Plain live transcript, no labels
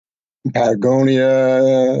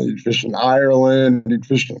Patagonia, he'd fished in Ireland, he'd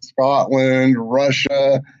fished in Scotland,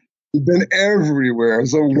 Russia. He'd been everywhere.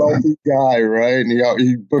 He's a wealthy guy, right? And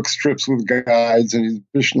he books trips with guides, and he's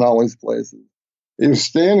fishing all these places. He was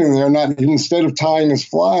standing there, instead of tying his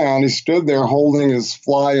fly on, he stood there holding his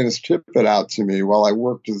fly and his tippet out to me while I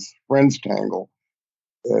worked his friend's tangle.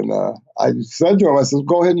 And I said to him, I said,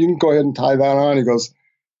 you can go ahead and tie that on. He goes,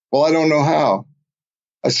 well, I don't know how.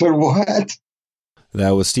 I said, what?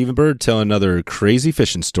 That was Stephen Bird telling another crazy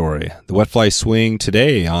fishing story. The Wet Fly Swing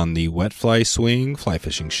today on the Wet Fly Swing Fly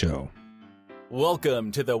Fishing Show.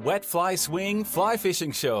 Welcome to the Wet Fly Swing Fly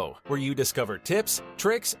Fishing Show, where you discover tips,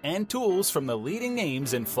 tricks, and tools from the leading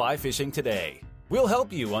names in fly fishing today. We'll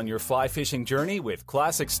help you on your fly fishing journey with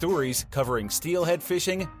classic stories covering steelhead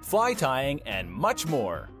fishing, fly tying, and much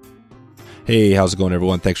more. Hey, how's it going,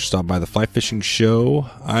 everyone? Thanks for stopping by the Fly Fishing Show.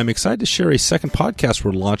 I'm excited to share a second podcast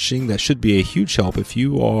we're launching that should be a huge help if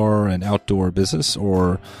you are an outdoor business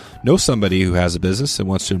or know somebody who has a business and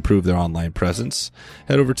wants to improve their online presence.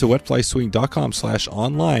 Head over to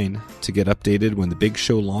wetflyswing.com/online to get updated when the big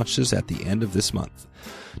show launches at the end of this month.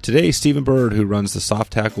 Today, Stephen Bird, who runs the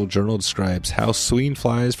Soft Hackle Journal, describes how swinging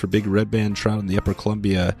flies for big redband trout in the upper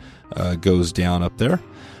Columbia goes down up there.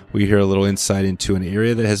 We hear a little insight into an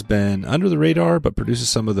area that has been under the radar but produces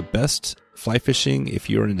some of the best fly fishing if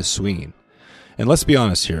you're into swinging. And let's be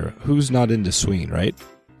honest here, who's not into swinging, right?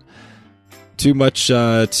 Too much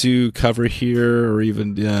to cover here or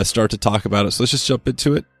even start to talk about it, so let's just jump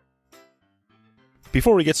into it.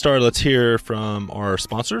 Before we get started, let's hear from our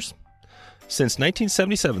sponsors. Since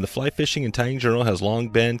 1977, the Fly Fishing and Tying Journal has long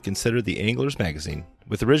been considered the angler's magazine,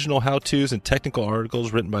 with original how-tos and technical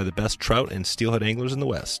articles written by the best trout and steelhead anglers in the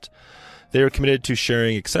West. They are committed to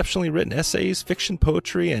sharing exceptionally written essays, fiction,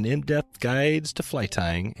 poetry, and in-depth guides to fly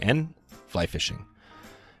tying and fly fishing.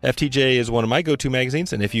 FTJ is one of my go-to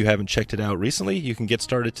magazines, and if you haven't checked it out recently, you can get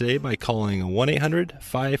started today by calling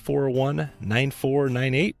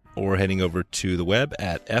 1-800-541-9498 or heading over to the web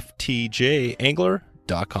at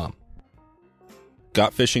ftjangler.com.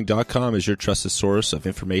 GotFishing.com is your trusted source of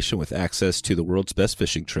information with access to the world's best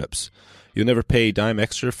fishing trips. You'll never pay a dime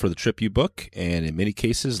extra for the trip you book, and in many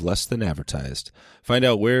cases, less than advertised. Find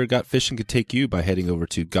out where Got Fishing could take you by heading over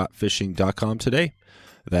to GotFishing.com today.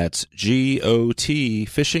 That's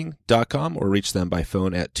GOTFishing.com, or reach them by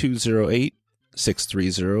phone at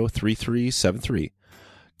 208-630-3373.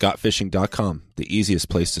 GotFishing.com, the easiest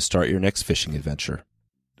place to start your next fishing adventure.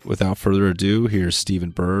 Without further ado, here's Stephen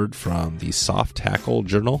Bird from the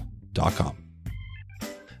SoftHackleJournal.com.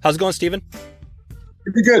 How's it going, Stephen?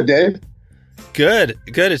 Pretty good, Dave. Good.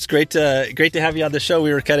 It's great to have you on the show.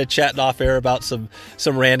 We were kind of chatting off air about some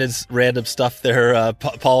random stuff there,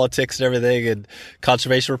 politics and everything, and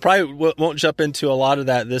conservation. We probably won't jump into a lot of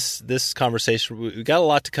that this conversation. We got a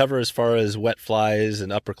lot to cover as far as wet flies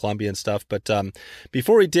and upper Columbia and stuff. But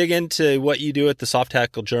before we dig into what you do at the Soft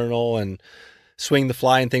Hackle Journal and swing the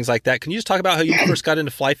fly and things like that, can you just talk about how you first got into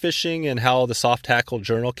fly fishing and how the Soft Hackle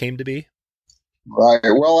Journal came to be? Right.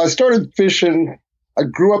 Well, I started fishing. I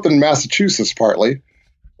grew up in Massachusetts partly,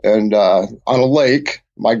 and on a lake.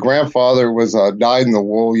 My grandfather was a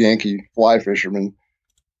dyed-in-the-wool Yankee fly fisherman.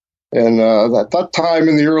 And at that time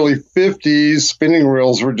in the early 50s, spinning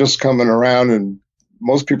reels were just coming around, and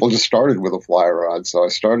most people just started with a fly rod. So I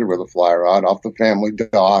started with a fly rod off the family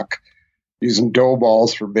dock, using dough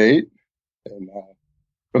balls for bait. And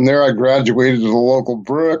from there, I graduated to the local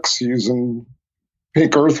brooks using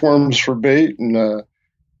pink earthworms for bait and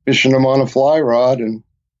fishing them on a fly rod. And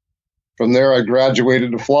from there, I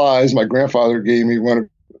graduated to flies. My grandfather gave me one of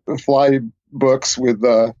the fly books with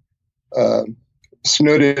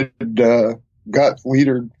snooted,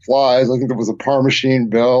 gut-leadered flies. I think it was a parmachene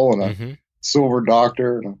bill and a silver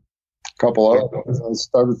doctor and a couple of others. I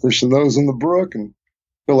started fishing those in the brook and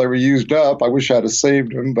until they were used up. I wish I'd have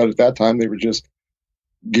saved them, but at that time they were just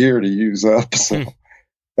gear to use up. So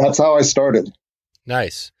that's how I started.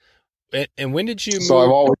 Nice. And when did you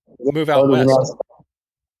move out west?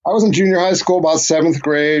 I was in junior high school, about 7th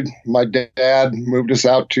grade. My dad moved us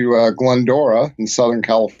out to Glendora in Southern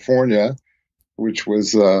California, which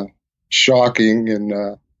was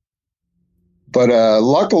shocking. But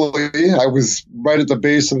luckily, I was right at the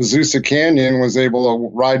base of Azusa Canyon, was able to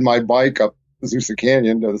ride my bike up Azusa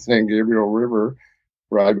Canyon to the San Gabriel River,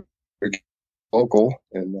 where I became local,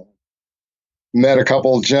 and met a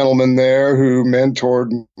couple of gentlemen there who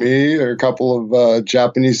mentored me, a couple of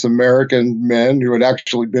Japanese-American men who had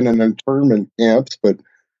actually been in internment camps, but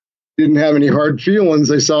didn't have any hard feelings.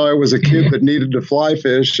 They saw I was a kid that needed to fly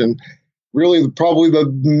fish, and really probably the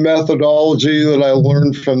methodology that I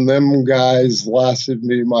learned from them guys lasted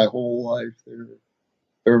me my whole life there.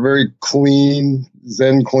 They're very clean,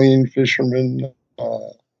 Zen clean fishermen.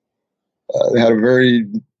 They had a very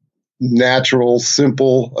natural,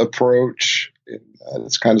 simple approach. And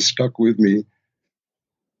it's kind of stuck with me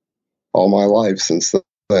all my life since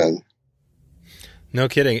then. No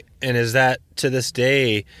kidding. And is that, to this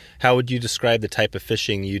day, how would you describe the type of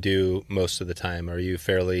fishing you do most of the time? Are you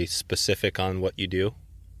fairly specific on what you do?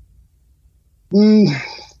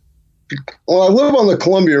 Well, I live on the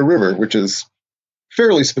Columbia River, which is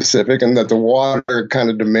fairly specific in that the water kind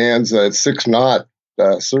of demands a 6-knot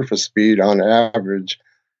surface speed on average.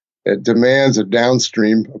 It demands a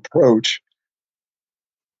downstream approach.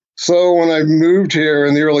 So when I moved here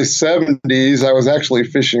in the early 70s, I was actually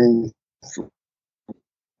fishing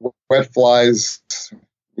wet flies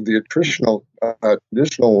with the traditional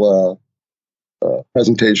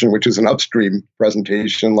presentation, which is an upstream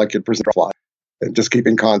presentation, like you'd present a fly, and just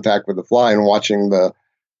keeping contact with the fly and watching the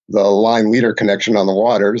line leader connection on the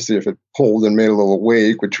water to see if it pulled and made a little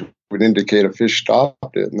wake, which would indicate a fish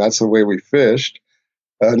stopped it. And that's the way we fished.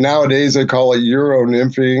 Nowadays, they call it Euro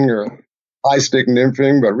nymphing or high stick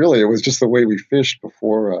nymphing, but really it was just the way we fished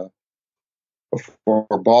before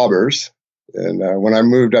bobbers. And when I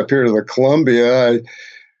moved up here to the Columbia,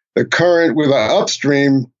 the current with an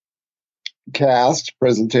upstream cast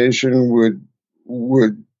presentation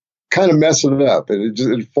would kind of mess it up.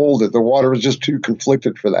 It folded. The water was just too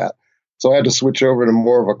conflicted for that. So I had to switch over to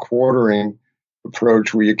more of a quartering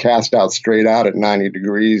approach where you cast out straight out at 90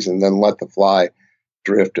 degrees and then let the fly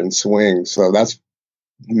drift and swing. So that's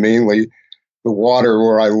mainly the water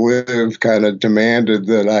where I live kind of demanded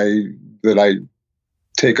that I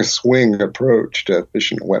take a swing approach to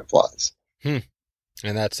fishing wet flies. And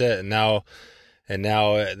that's it. And now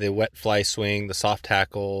the wet fly swing, the soft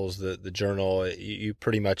hackles, the journal, you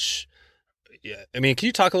pretty much, yeah. I mean, can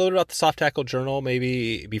you talk a little bit about the Soft Hackle Journal,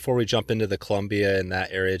 maybe before we jump into the Columbia and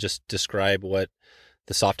that area? Just describe what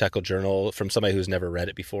the Soft Hackle Journal, from somebody who's never read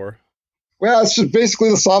it before. Well, it's just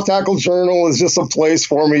basically the Soft Hackle Journal is just a place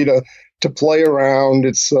for me to play around.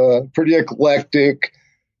 It's pretty eclectic,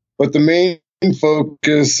 but the main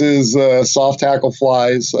focus is soft hackle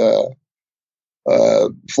flies,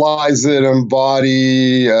 flies that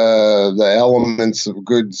embody the elements of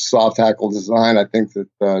good soft hackle design. I think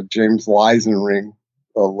that James Leisenring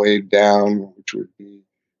laid down, which would be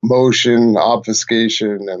motion,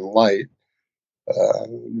 obfuscation, and light.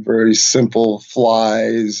 Very simple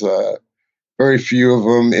flies. Very few of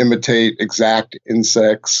them imitate exact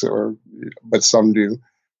insects, but some do.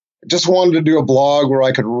 I just wanted to do a blog where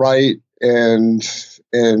I could write and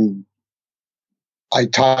I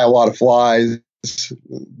tie a lot of flies,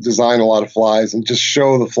 design a lot of flies, and just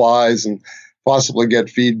show the flies and possibly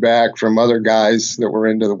get feedback from other guys that were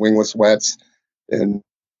into the wingless wets and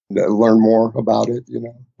learn more about it,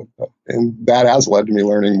 And that has led to me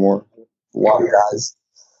learning more. A lot of guys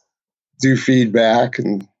do feedback,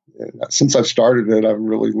 and since I've started it, I've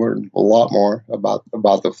really learned a lot more about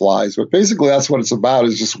the flies. But basically, that's what it's about,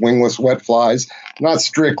 is just wingless wet flies. Not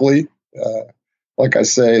strictly. Like I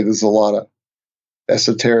say, there's a lot of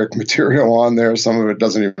esoteric material on there. Some of it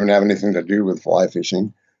doesn't even have anything to do with fly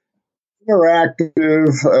fishing.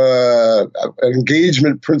 Interactive,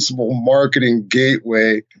 engagement principle marketing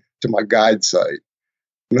gateway to my guide site.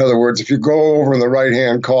 In other words, if you go over in the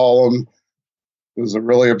right-hand column, there's a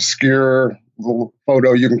really obscure little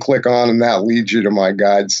photo you can click on, and that leads you to my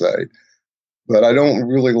guide site. But I don't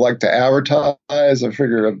really like to advertise. I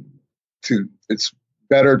figure it's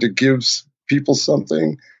better to give people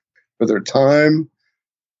something for their time,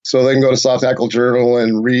 so they can go to Soft Hackle Journal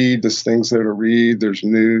and read. There's things there to read. There's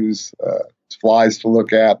news, flies to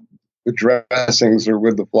look at. The dressings are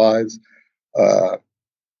with the flies.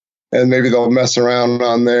 And maybe they'll mess around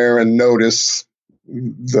on there and notice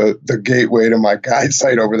the gateway to my guide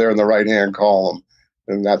site over there in the right-hand column.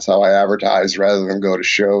 And that's how I advertise rather than go to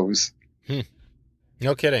shows.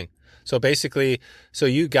 No kidding. So basically,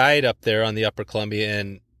 you guide up there on the Upper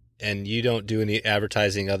Columbia, and you don't do any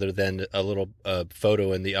advertising other than a little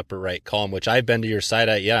photo in the upper right column, which I've been to your site.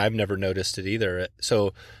 I've never noticed it either.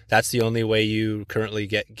 So that's the only way you currently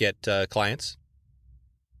get clients?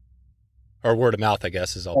 Or word of mouth, I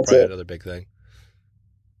guess, is probably another big thing.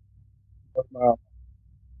 Wow.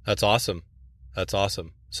 That's awesome. That's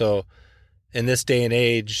awesome. So in this day and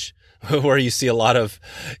age where you see a lot of,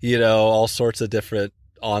 all sorts of different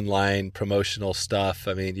online promotional stuff,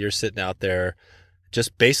 I mean, you're sitting out there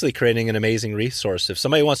just basically creating an amazing resource. If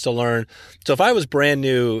somebody wants to learn, so if I was brand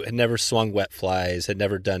new, had never swung wet flies, had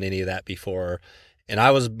never done any of that before, and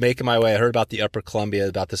I was making my way, I heard about the Upper Columbia,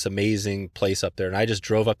 about this amazing place up there, and I just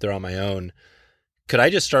drove up there on my own, could I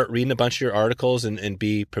just start reading a bunch of your articles and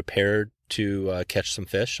be prepared to catch some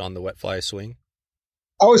fish on the wet fly swing?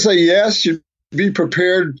 I would say yes. You'd be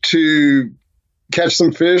prepared to catch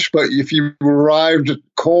some fish, but if you arrived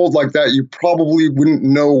cold like that, you probably wouldn't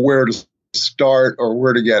know where to start or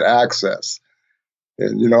where to get access.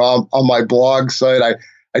 And, on my blog site, I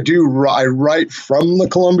write from the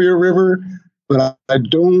Columbia River, but I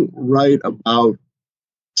don't write about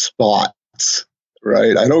spots,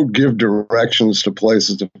 right? I don't give directions to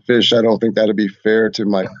places to fish. I don't think that'd be fair to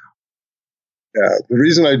my. The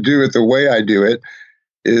reason I do it the way I do it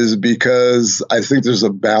is because I think there's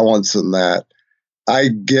a balance in that. I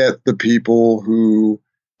get the people who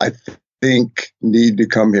I think need to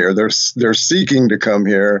come here. They're seeking to come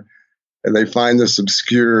here, and they find this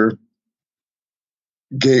obscure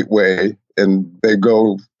gateway, and they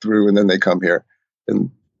go through, and then they come here.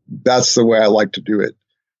 And that's the way I like to do it,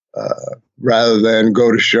 rather than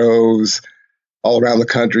go to shows all around the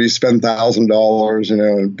country, spend $1,000,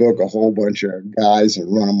 and book a whole bunch of guys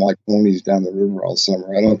and run them like ponies down the river all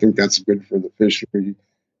summer. I don't think that's good for the fishery.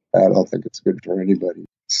 I don't think it's good for anybody.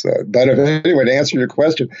 So, but anyway, to answer your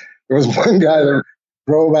question, there was one guy that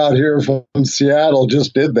drove out here from Seattle,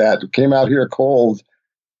 just did that, came out here cold,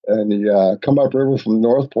 and he come upriver from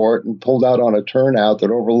Northport and pulled out on a turnout that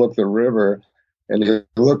overlooked the river. And he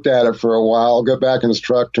looked at it for a while, got back in his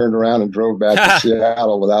truck, turned around, and drove back to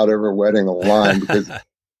Seattle without ever wetting a line because,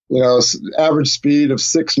 average speed of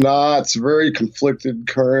 6 knots, very conflicted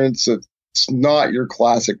currents. It's not your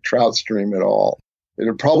classic trout stream at all.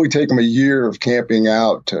 It'd probably take him a year of camping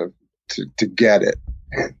out to get it.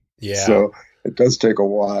 Yeah. So it does take a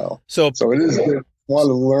while. So it is good. Want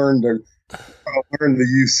to learn the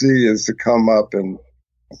UC is to come up and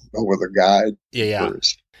go with a guide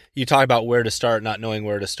first. You talk about where to start, not knowing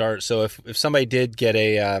where to start. So if somebody did get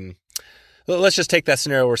let's just take that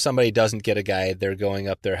scenario where somebody doesn't get a guide, they're going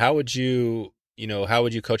up there. How would you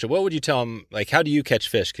coach it? What would you tell them? Like, how do you catch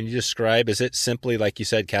fish? Can you describe? Is it simply, like you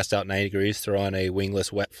said, cast out 90 degrees, throw on a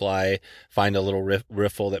wingless wet fly, find a little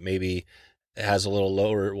riffle that maybe has a little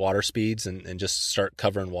lower water speeds and just start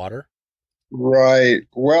covering water? Right.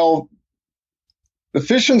 Well, the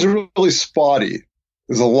fishing's really spotty.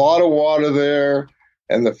 There's a lot of water there,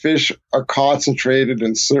 and the fish are concentrated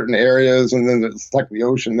in certain areas, and then it's like the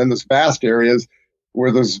ocean. Then there's vast areas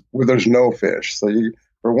where there's no fish. So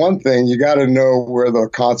for one thing, you got to know where the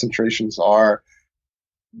concentrations are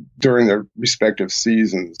during their respective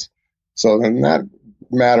seasons. So in that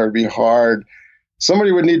matter, it'd be hard.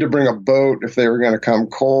 Somebody would need to bring a boat if they were going to come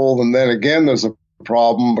cold, and then again, there's a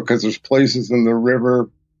problem because there's places in the river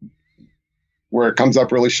where it comes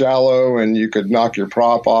up really shallow, and you could knock your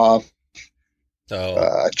prop off.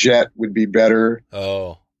 A jet would be better.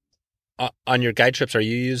 Oh. On your guide trips, are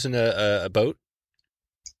you using a boat?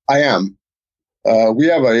 I am. We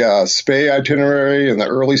have a spey itinerary in the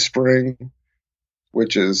early spring,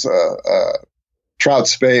 which is trout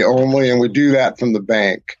spey only, and we do that from the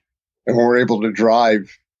bank. And we're able to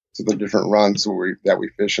drive to the different runs that we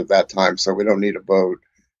fish at that time, so we don't need a boat.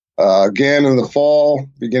 Again, in the fall,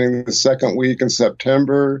 beginning the second week in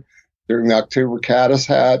September, during the October caddis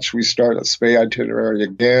hatch, we start a spey itinerary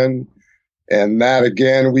again. And that,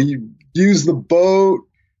 again, we use the boat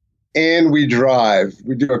and we drive.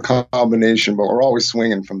 We do a combination, but we're always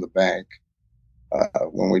swinging from the bank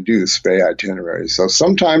when we do the spey itinerary. So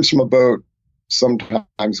sometimes from a boat,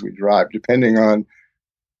 sometimes we drive, depending on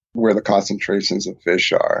where the concentrations of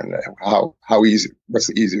fish are and what's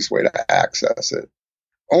the easiest way to access it.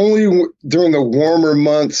 Only during the warmer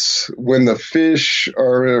months when the fish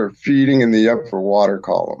are feeding in the upper water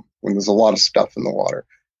column, when there's a lot of stuff in the water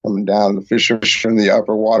coming down, the fish are in the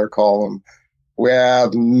upper water column. We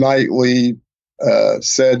have nightly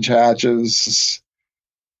sedge hatches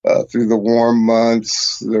through the warm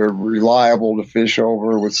months. They're reliable to fish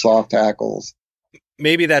over with soft hackles.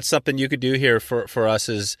 Maybe that's something you could do here for us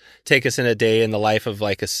is take us in a day in the life of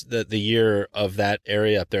like the year of that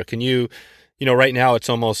area up there. Can you right now it's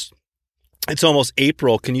almost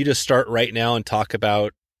April. Can you just start right now and talk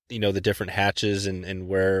about, the different hatches and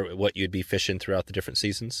what you'd be fishing throughout the different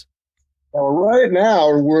seasons? Well, right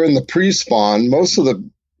now we're in the pre-spawn. Most of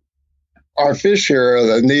our fish here are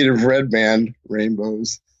the native redband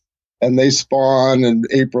rainbows, and they spawn in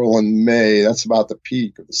April and May. That's about the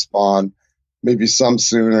peak of the spawn. Maybe some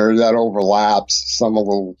sooner. That overlaps. Some a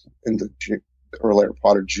little into the earlier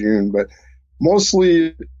part of June, but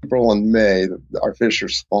mostly April and May, our fish are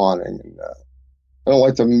spawning. And I don't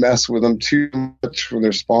like to mess with them too much when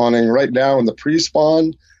they're spawning. Right now in the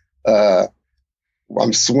pre-spawn,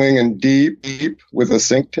 I'm swinging deep with a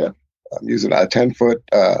sink tip. I'm using a 10-foot,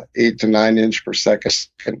 8 to 9 inch per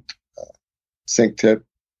second sink tip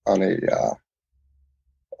on a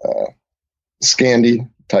Scandi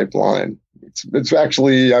type line. It's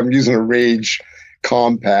actually, I'm using a Rage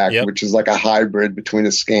Compact, which is like a hybrid between a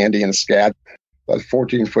Scandi and a Scad. About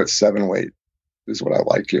 14-foot 7-weight is what I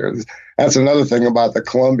like here. That's another thing about the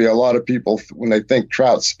Columbia. A lot of people, when they think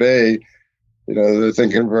Trout Spey, they're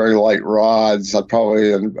thinking very light rods.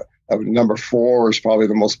 Number 4 is probably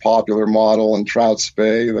the most popular model in Trout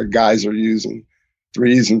Spey. The guys are using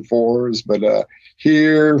 3s and 4s, but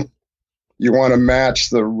here you want to match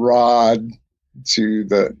the rod to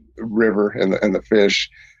the river and the fish.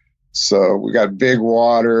 So we got big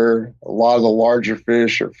water. A lot of the larger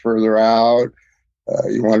fish are further out.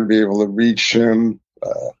 You want to be able to reach them.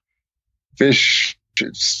 Fish,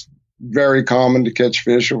 it's very common to catch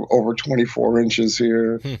fish over 24 inches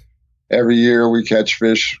here. Every year we catch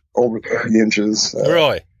fish over 30 inches.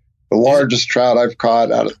 Really? The largest trout I've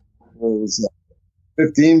caught out of was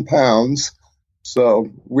 15 pounds. So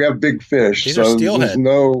we have big fish. These are steelhead.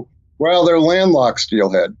 They're landlocked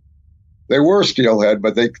steelhead. They were steelhead,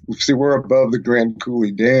 but we're above the Grand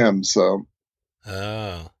Coulee Dam. So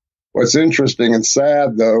what's interesting and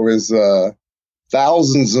sad, though, is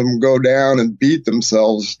thousands of them go down and beat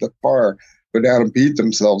themselves to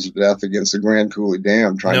death against the Grand Coulee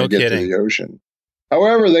Dam trying to get to the ocean.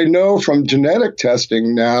 However, they know from genetic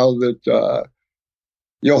testing now that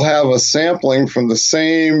you'll have a sampling from the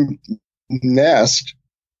same nest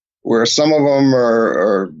where some of them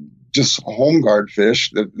are just home guard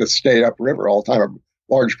fish that stay upriver all the time,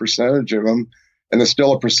 a large percentage of them, and there's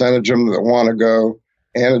still a percentage of them that want to go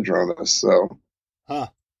anadromous. So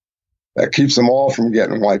that keeps them all from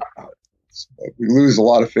getting wiped out. We lose a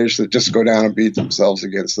lot of fish that just go down and beat themselves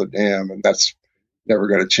against the dam, and that's never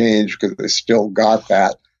going to change because they still got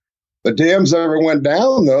that. The dams ever went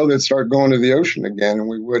down, though, they'd start going to the ocean again, and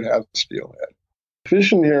we would have steelhead.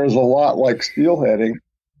 Fishing here is a lot like steelheading.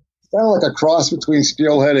 It's kind of like a cross between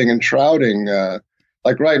steelheading and trouting.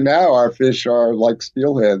 Like right now, our fish are like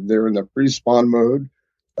steelhead. They're in the pre-spawn mode.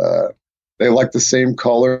 They like the same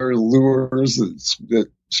color lures that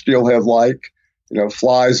steelhead like.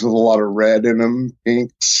 Flies with a lot of red in them,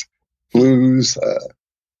 pinks, blues,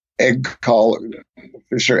 egg color.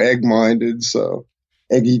 Fish are egg-minded, so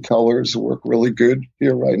eggy colors work really good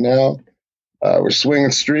here right now. We're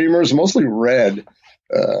swinging streamers, mostly red.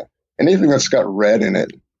 Anything that's got red in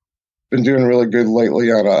it. Been doing really good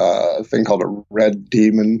lately on a thing called a red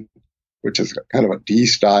demon, which is kind of a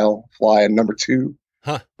D-style fly, number 2,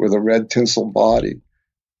 with a red tinsel body.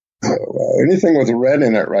 Anything with red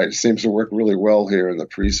in it, seems to work really well here in the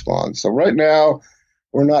pre-spawn. So right now,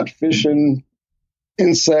 we're not fishing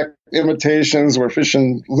insect imitations. We're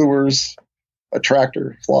fishing lures,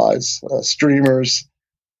 attractor flies, streamers,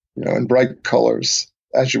 in bright colors,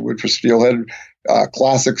 as you would for steelhead.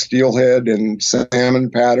 Classic steelhead and salmon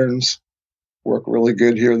patterns work really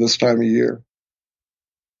good here this time of year.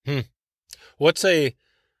 What's a?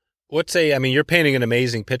 I mean, you're painting an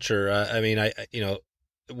amazing picture.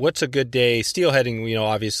 What's a good day? Steelheading,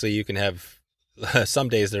 obviously you can have some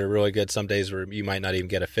days that are really good, some days where you might not even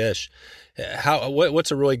get a fish.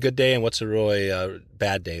 What's a really good day and what's a really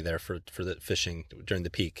bad day there for the fishing during the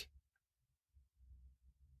peak?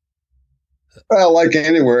 Well, like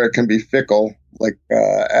anywhere, it can be fickle. Like,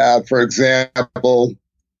 for example,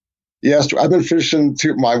 I've been fishing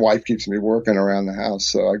too. My wife keeps me working around the house,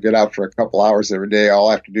 so I get out for a couple hours every day. All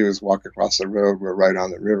I have to do is walk across the road. We're right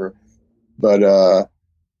on the river. But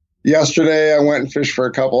yesterday, I went and fished for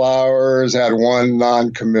a couple hours, had one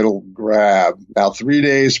non-committal grab. Now, 3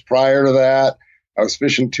 days prior to that, I was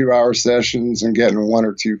fishing 2-hour sessions and getting 1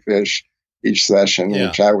 or 2 fish each session,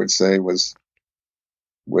 which I would say was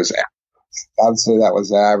average. I would say that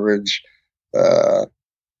was average.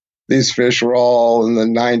 These fish were all in the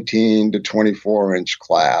 19 to 24 inch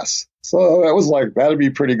class. So that was that'd be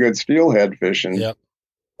pretty good steelhead fishing. Yep.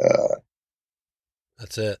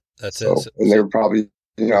 That's it. And they were probably,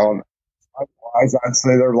 I'd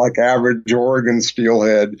say they're like average Oregon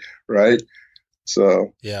steelhead, right?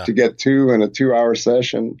 So to get 2 in a 2-hour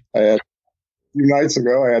session, a few nights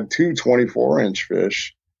ago, I had 2 24-inch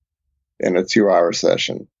fish in a 2-hour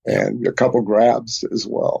session and a couple grabs as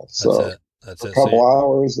well. That's a couple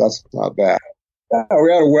hours, that's not bad.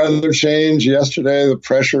 We had a weather change yesterday. The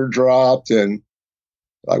pressure dropped and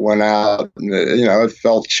I went out and, it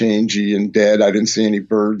felt changey and dead. I didn't see any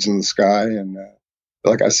birds in the sky. And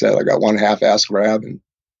like I said, I got 1 half-ass grab and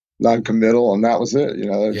non-committal, and that was it.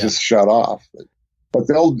 It just shut off. But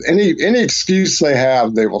any excuse they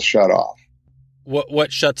have, they will shut off.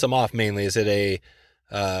 What shuts them off mainly? Is it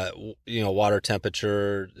Water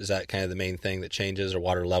temperature, is that kind of the main thing that changes, or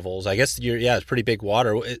water levels? I guess it's pretty big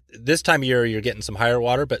water. This time of year, you're getting some higher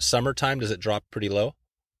water, but summertime, does it drop pretty low?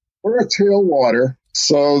 We're a tailwater,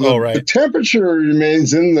 so the temperature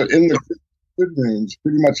remains in the good range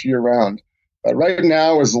pretty much year round. Right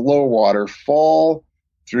now is low water. Fall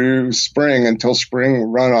through spring until spring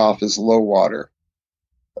runoff is low water.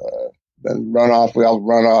 Then runoff, we'll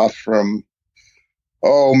run off from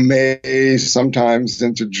May sometimes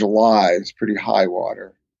into July. It's pretty high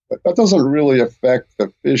water, but that doesn't really affect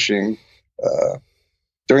the fishing.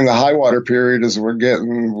 During the high water period is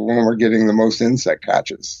when we're getting the most insect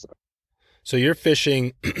catches. So you're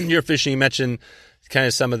fishing. You mentioned kind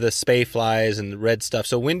of some of the spey flies and the red stuff.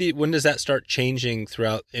 So when does that start changing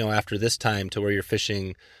throughout? After this time to where you're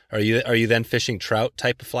fishing, are you then fishing trout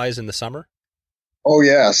type of flies in the summer? Oh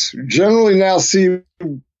yes, generally now. See,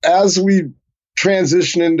 as we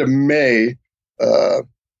transition into May, the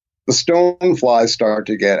stone flies start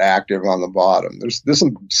to get active on the bottom. There's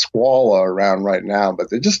some squalla around right now,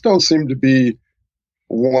 but they just don't seem to be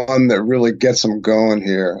one that really gets them going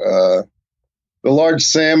here. The large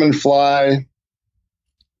salmon fly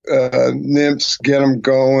nymphs get them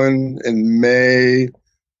going in May.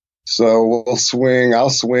 So I'll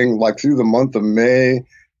swing like through the month of May.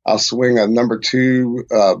 I'll swing a number 2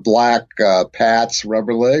 black Pat's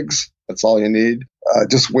rubber legs. That's all you need.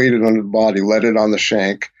 Just weight it under the body, let it on the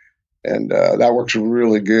shank. And that works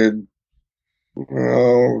really good.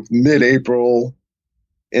 Mid-April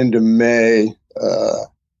into May.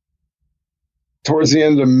 Towards the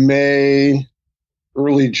end of May,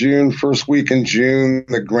 early June, first week in June,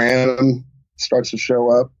 the granum starts to show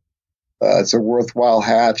up. It's a worthwhile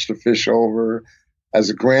hatch to fish over. As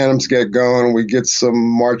the granums get going, we get some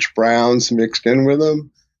March browns mixed in with them.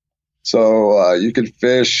 So you could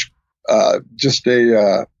fish just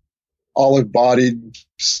a olive-bodied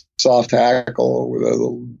soft hackle with a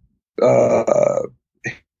little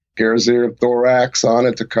hare's ear thorax on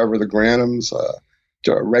it to cover the granums. A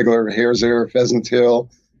regular hare's ear pheasant tail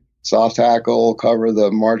soft hackle cover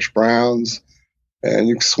the March browns, and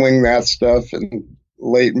you can swing that stuff in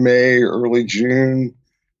late May, early June,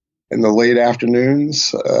 in the late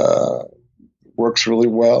afternoons. Works really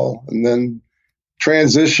well. And then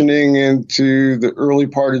transitioning into the early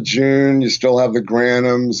part of June, you still have the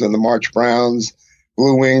granums and the March browns,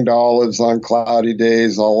 blue-winged olives on cloudy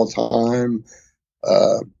days all the time.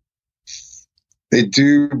 They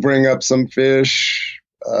do bring up some fish.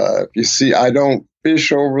 If you see, I don't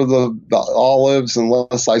fish over the olives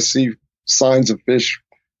unless I see signs of fish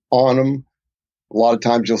on them. A lot of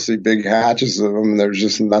times you'll see big hatches of them, and there's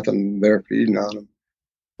just nothing there feeding on them.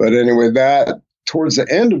 But anyway, that towards the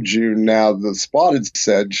end of June now, the spotted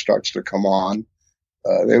sedge starts to come on.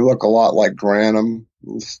 They look a lot like granum,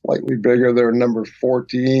 slightly bigger. They're number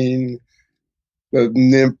 14. The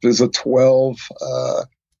nymph is a 12.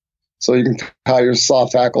 So you can tie your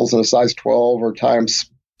soft hackles in a size 12 or tie them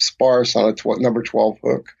sparse on a number 12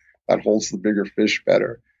 hook. That holds the bigger fish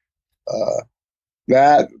better.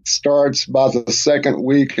 That starts about the second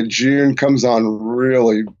week of June, comes on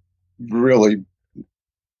really, really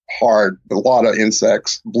hard. A lot of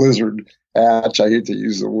insects, blizzard hatch. I hate to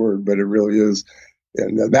use the word, but it really is.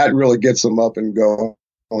 And that really gets them up and going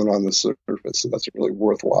on the surface. So that's a really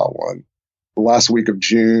worthwhile one. The last week of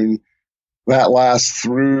June, that lasts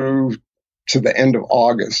through to the end of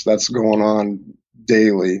August. That's going on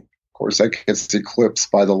daily. Of course, that gets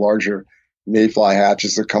eclipsed by the larger mayfly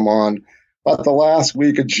hatches that come on. About the last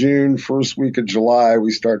week of June, first week of July, we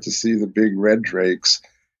start to see the big red drakes,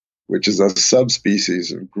 which is a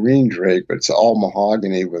subspecies of green drake, but it's all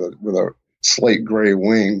mahogany with a slate gray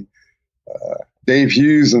wing. Dave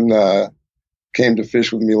Hughes came to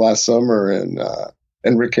fish with me last summer,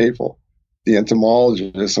 and Rick Hafel, the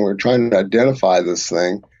entomologist, and we were trying to identify this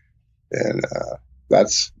thing. And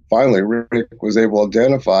that's finally Rick was able to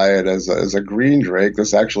identify it as a green drake.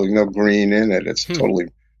 There's actually no green in it. It's totally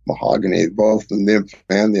mahogany, both the nymph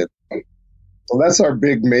and the. So that's our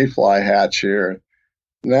big mayfly hatch here.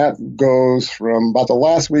 And that goes from about the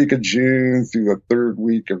last week of June through the third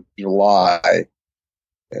week of July.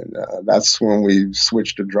 And that's when we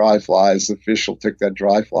switch to dry flies. The fish will take that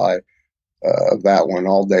dry fly of that one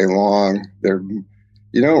all day long.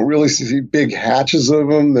 You don't really see big hatches of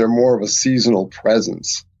them. They're more of a seasonal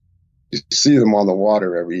presence. You see them on the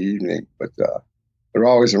water every evening, but they're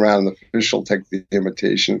always around. The fish will take the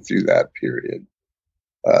imitation through that period.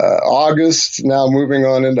 August, now moving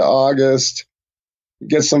on into August,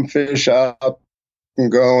 get some fish up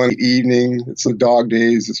and going. Evening, it's the dog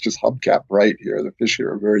days. It's just hubcap bright here. The fish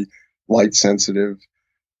here are very light sensitive.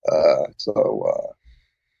 So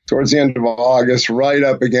towards the end of August, right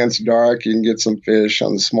up against dark, you can get some fish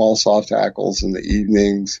on the small soft hackles in the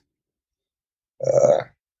evenings.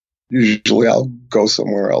 Usually I'll go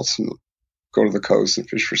somewhere else and go to the coast and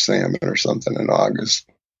fish for salmon or something in August.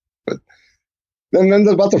 But then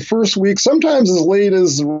about the first week, sometimes as late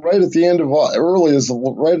as right at the end of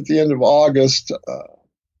August,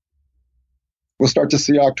 we'll start to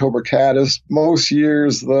see October caddis. Most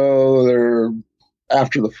years, though, they're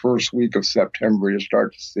after the first week of September, you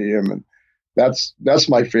start to see them, and that's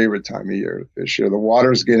my favorite time of year to fish here. The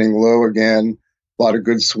water's getting low again. A lot of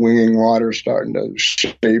good swinging water starting to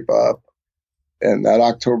shape up, and that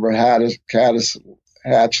October caddis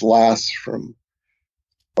hatch lasts from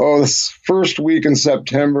this first week in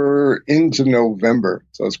September into November,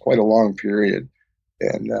 so it's quite a long period.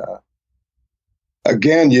 And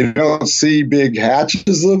again, you don't see big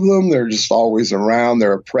hatches of them. They're just always around.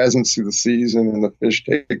 They're a presence through the season, and the fish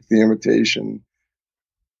take the invitation.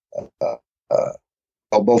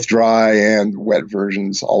 Both dry and wet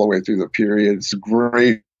versions all the way through the period. It's a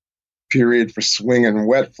great period for swinging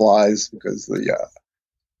wet flies because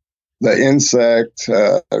the insect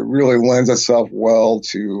really lends itself well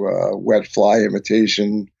to wet fly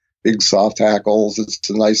imitation, big soft hackles. It's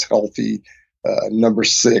a nice, healthy number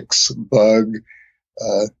 6 bug.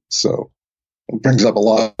 So it brings up a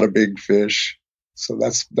lot of big fish. So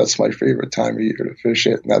that's my favorite time of year to fish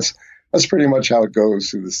it. And that's pretty much how it goes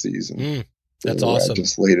through the season. That's awesome. I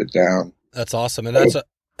just laid it down. That's awesome. And that's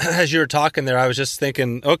as you were talking there, I was just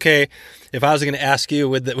thinking, okay, if I was going to ask you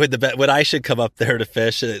would I should come up there to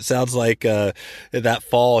fish, it sounds like that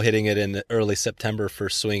fall hitting it in early September for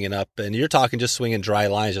swinging up, and you're talking just swinging dry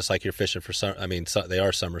lines, just like you're fishing for some. I mean, they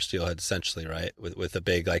are summer steelhead essentially, right? With a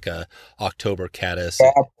big like a October caddis.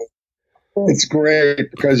 It's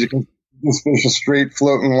great because you can just fish a straight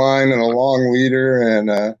floating line and a long leader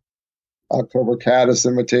and October caddis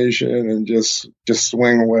imitation and just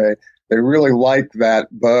swing away. They really like that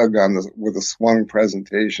bug with a swung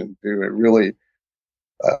presentation too. It really,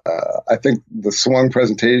 I think the swung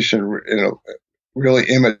presentation, really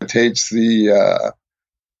imitates the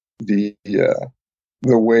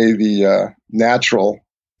way the natural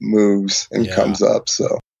moves and comes up.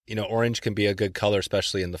 So orange can be a good color,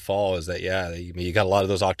 especially in the fall. Is that you got a lot of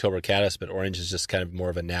those October caddis, but orange is just kind of more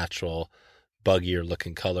of a natural, buggier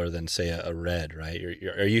looking color than say a red, right?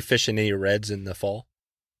 Are you fishing any reds in the fall?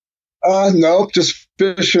 Nope, just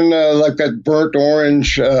fishing like that burnt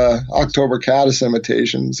orange October caddis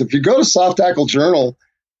imitations. If you go to Soft Hackle Journal,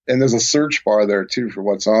 and there's a search bar there too for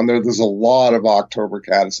what's on there, there's a lot of October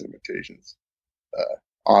caddis imitations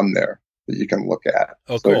on there that you can look at.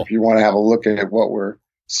 Oh, so cool. If you want to have a look at what we're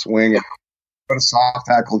swinging, go to Soft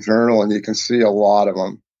Hackle Journal and you can see a lot of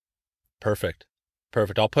them. Perfect.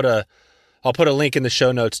 I'll put a link in the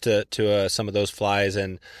show notes to some of those flies.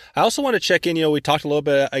 And I also want to check in, we talked a little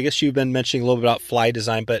bit, I guess you've been mentioning a little bit about fly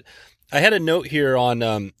design, but I had a note here on,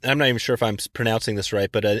 I'm not even sure if I'm pronouncing this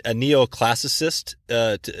right, but a neoclassicist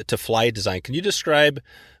to fly design. Can you describe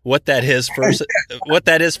what that is first,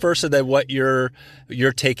 and then what your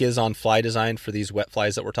take is on fly design for these wet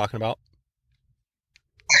flies that we're talking about?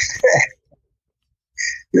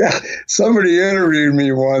 Yeah, somebody interviewed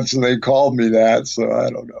me once and they called me that, so I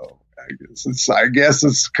don't know. I guess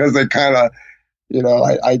it's because they kind of,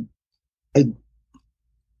 I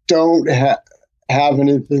don't have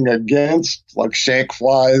anything against like shank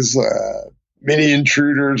flies, mini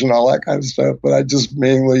intruders and all that kind of stuff, but I just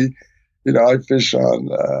mainly, I fish on,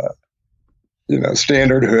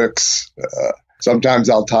 standard hooks. Sometimes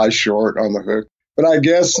I'll tie short on the hook, but I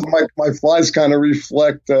guess my flies kind of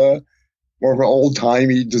reflect more of an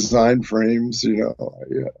old-timey design frames,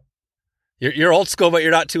 You're old school, but you're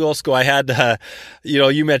not too old school. I had,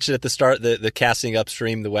 you mentioned at the start the casting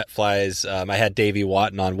upstream, the wet flies. I had Davey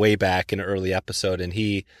Watton on way back in an early episode, and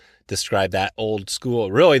he described that old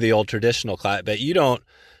school, really the old traditional class. But you don't.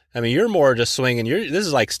 I mean, you're more just swinging. This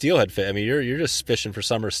is like steelhead fit. I mean, you're just fishing for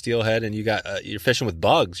summer steelhead, and you're fishing with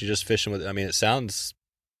bugs. You're just fishing with. I mean, it sounds.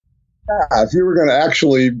 Yeah, if you were going to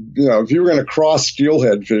actually, if you were going to cross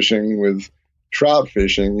steelhead fishing with trout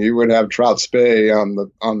fishing, you would have Trout Spey on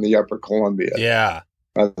the Upper Columbia. Yeah,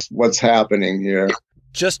 that's what's happening here.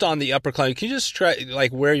 Just on the Upper Columbia, can you just try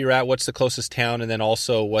like where you're at? What's the closest town, and then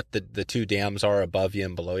also what the two dams are above you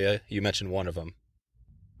and below you? You mentioned one of them.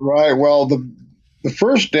 Right. Well, the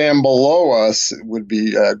first dam below us would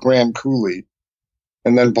be Grand Coulee,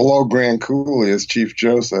 and then below Grand Coulee is Chief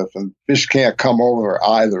Joseph, and fish can't come over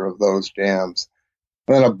either of those dams.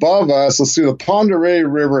 And then above us, let's see, the Pend Oreille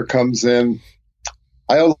River comes in.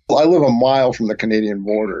 I live a mile from the Canadian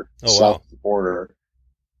border, south of the border,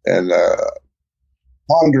 and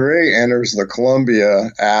Pend Oreille enters the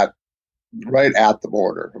Columbia right at the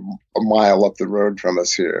border, a mile up the road from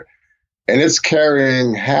us here. And it's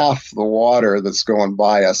carrying half the water that's going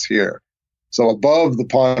by us here. So above the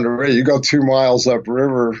Pend Oreille, you go 2 miles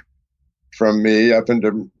upriver from me up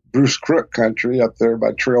into Bruce Crook country up there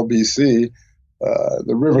by Trail, BC.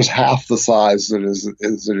 The river's half the size that as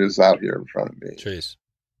it is out here in front of me. Jeez.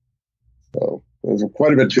 So there's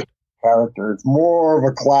quite a bit of character. It's more of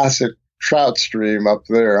a classic trout stream up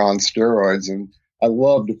there on steroids, and I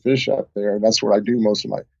love to fish up there. That's where I do most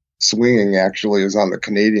of my swinging, actually, is on the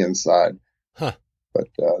Canadian side. Huh. But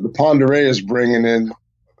the Pend Oreille is bringing in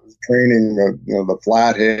training the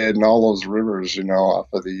Flathead and all those rivers, off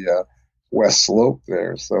of the west slope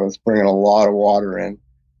there. So it's bringing a lot of water in.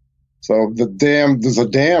 So there's a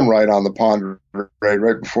dam right on the Pend Oreille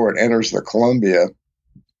right before it enters the Columbia.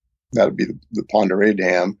 That would be the Pend Oreille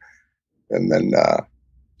Dam. And then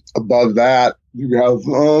above that, you have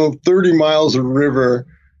 30 miles of river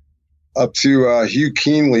up to Hugh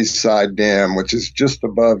Keenley's side dam, which is just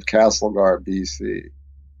above Castlegar, BC.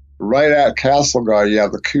 Right at Castlegar, you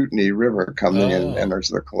have the Kootenay River coming in and enters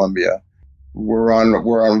the Columbia. We're on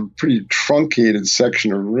a pretty truncated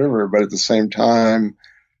section of river, but at the same time,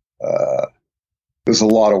 there's a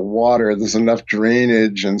lot of water. There's enough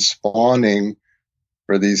drainage and spawning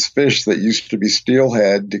for these fish that used to be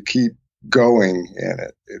steelhead to keep going in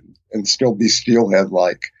it and still be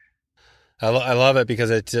steelhead-like. I love it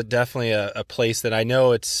because it's definitely a place that I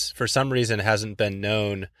know it's for some reason hasn't been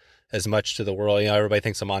known as much to the world. Everybody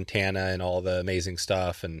thinks of Montana and all the amazing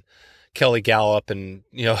stuff and Kelly Gallup and,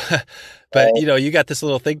 but you got this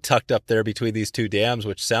little thing tucked up there between these two dams,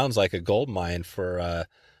 which sounds like a gold mine for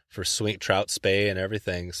swing trout, spey and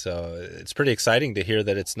everything. So it's pretty exciting to hear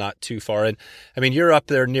that it's not too far. And I mean, you're up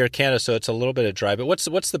there near Canada, so it's a little bit of drive, but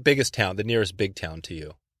what's the biggest town, the nearest big town to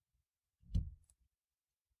you?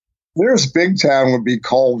 Nearest big town would be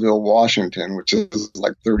Colville, Washington, which is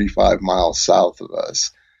like 35 miles south of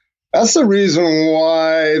us. That's the reason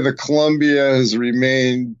why the Columbia has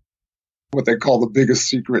remained what they call the biggest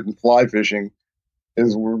secret in fly fishing,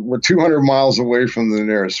 is we're 200 miles away from the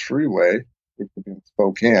nearest freeway, which is in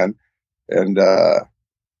Spokane. And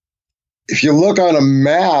if you look on a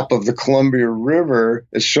map of the Columbia River,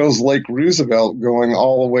 it shows Lake Roosevelt going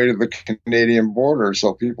all the way to the Canadian border.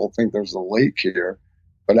 So people think there's a lake here.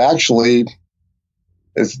 But actually,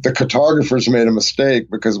 the cartographers made a mistake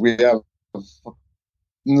because we have,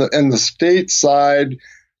 in the state side,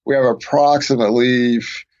 we have approximately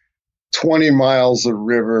 20 miles of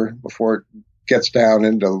river before it gets down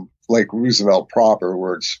into Lake Roosevelt proper,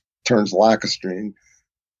 where it turns lacustrine.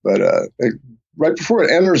 But right before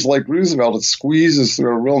it enters Lake Roosevelt, it squeezes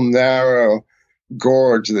through a real narrow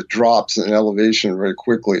gorge that drops in elevation very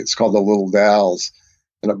quickly. It's called the Little Dalles.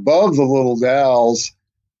 And above the Little Dalles,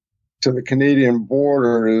 to the Canadian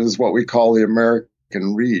border, is what we call the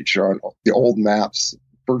American Reach. Or the old maps,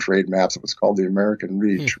 fur trade maps, it was called the American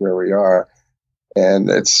Reach, where we are. And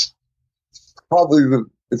it's probably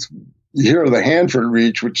you hear of the Hanford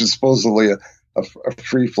Reach, which is supposedly a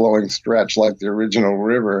free-flowing stretch like the original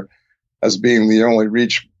river, as being the only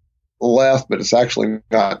reach left, but it's actually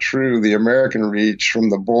not true. The American Reach from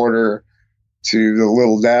the border to the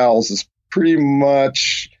Little Dalles is pretty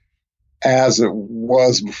much as it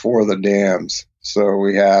was before the dams. So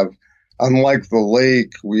we have, unlike the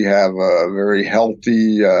lake, we have a very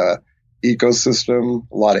healthy ecosystem,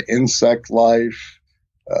 a lot of insect life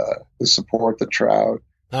to support the trout.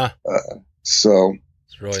 So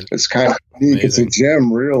it's kind of unique. Amazing. It's a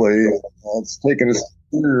gem, really. It's taken us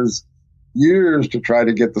years to try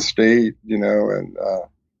to get the state, and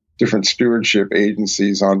different stewardship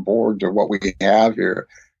agencies on board to what we have here.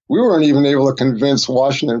 We weren't even able to convince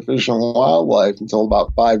Washington Fish and Wildlife until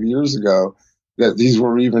about 5 years ago that these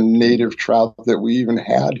were even native trout that we even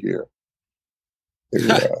had here.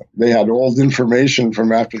 They had old information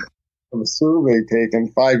from a survey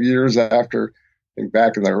taken 5 years after, I think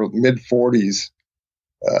back in the mid-40s,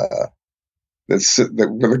 where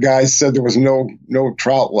the guys said there was no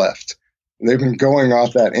trout left. And they've been going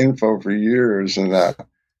off that info for years. And I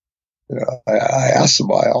asked the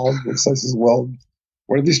biologist, I said, well,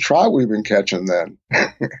 what are these trout we've been catching then?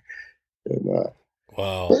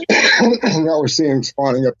 Wow. Now we're seeing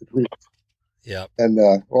spawning up the creek. Yeah. And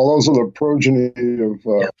those are the progeny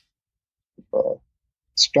of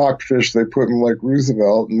stockfish they put in Lake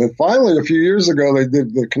Roosevelt. And then finally, a few years ago,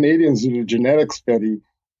 the Canadians did a genetic study,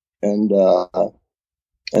 and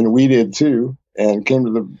we did too, and came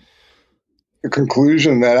to the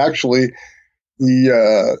conclusion that actually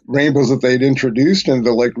the rainbows that they'd introduced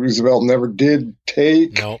into Lake Roosevelt never did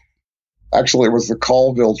take. No. Actually, it was the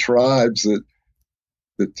Colville tribes that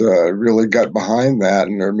that really got behind that,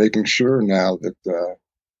 and they're making sure now that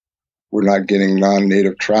we're not getting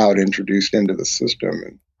non-native trout introduced into the system,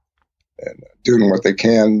 and doing what they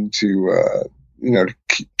can to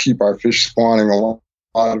keep our fish spawning. A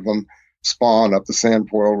lot of them spawn up the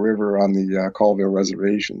Sandpoil River on the Colville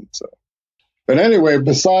Reservation. So, but anyway,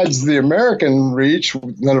 besides the American reach,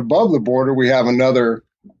 then above the border we have another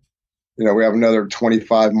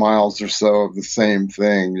 25 miles or so of the same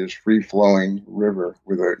thing, just free-flowing river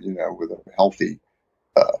with a healthy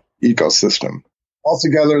ecosystem.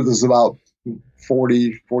 Altogether, there's about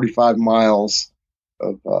 45 miles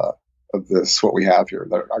of this, what we have here,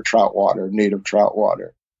 our trout water, native trout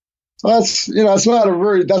water. So that's not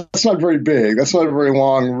very big. That's not a very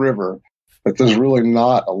long river, but there's really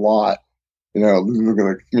not a lot. Look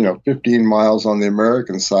at 15 miles on the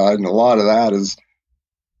American side, and a lot of that is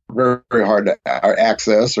very, very hard to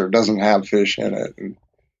access or doesn't have fish in it. And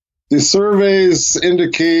the surveys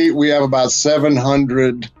indicate we have about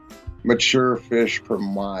 700 mature fish per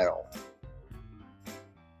mile.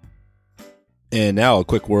 And now a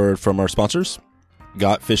quick word from our sponsors.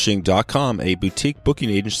 GotFishing.com, a boutique booking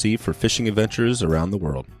agency for fishing adventures around the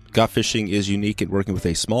world. Got Fishing is unique in working with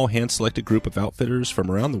a small hand-selected group of outfitters from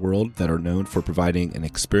around the world that are known for providing an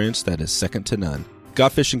experience that is second to none.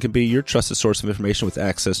 Got Fishing can be your trusted source of information with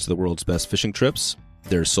access to the world's best fishing trips.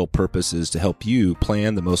 Their sole purpose is to help you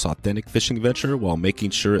plan the most authentic fishing adventure while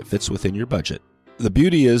making sure it fits within your budget. The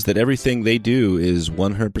beauty is that everything they do is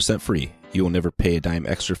 100% free. You will never pay a dime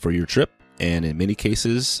extra for your trip, and in many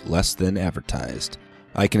cases, less than advertised.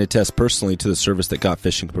 I can attest personally to the service that Got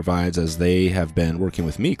Fishing provides, as they have been working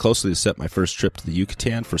with me closely to set my first trip to the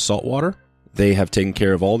Yucatan for saltwater. They have taken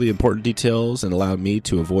care of all the important details and allowed me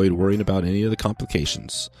to avoid worrying about any of the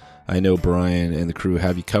complications. I know Brian and the crew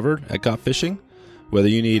have you covered at Got Fishing. Whether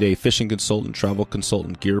you need a fishing consultant, travel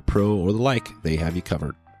consultant, gear pro, or the like, they have you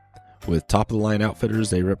covered. With top-of-the-line outfitters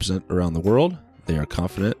they represent around the world, they are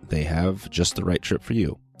confident they have just the right trip for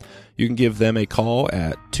you. You can give them a call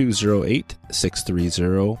at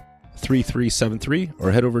 208-630-3373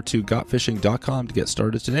 or head over to gotfishing.com to get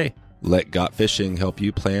started today. Let Got Fishing help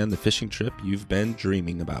you plan the fishing trip you've been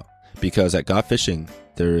dreaming about. Because at Got Fishing,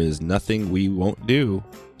 there is nothing we won't do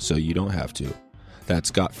so you don't have to. That's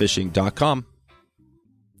gotfishing.com.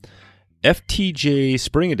 FTJ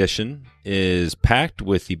Spring Edition is packed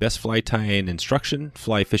with the best fly tying instruction,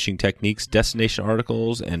 fly fishing techniques, destination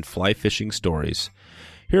articles, and fly fishing stories.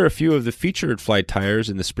 Here are a few of the featured fly tyers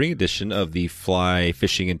in the spring edition of the Fly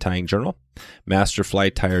Fishing and Tying Journal. Master fly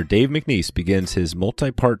tyer Dave McNeese begins his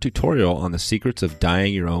multi-part tutorial on the secrets of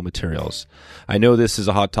dyeing your own materials. I know this is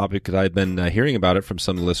a hot topic because I've been hearing about it from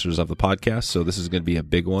some of the listeners of the podcast, so this is going to be a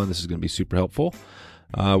big one. This is going to be super helpful.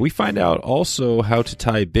 We find out also how to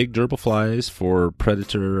tie big durable flies for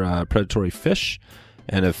predatory fish,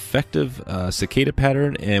 an effective cicada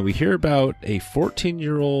pattern, and we hear about a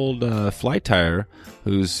 14-year-old fly tyer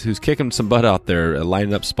who's kicking some butt out there,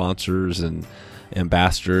 lining up sponsors and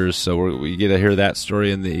ambassadors. So we get to hear that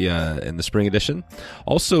story in the spring edition.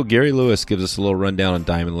 Also, Gary Lewis gives us a little rundown on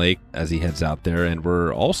Diamond Lake as he heads out there, and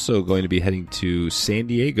we're also going to be heading to San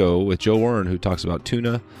Diego with Joe Warren, who talks about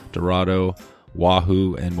tuna, dorado,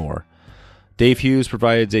 wahoo, and more. Dave Hughes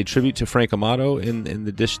provides a tribute to Frank Amato in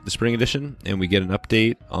the spring edition, and we get an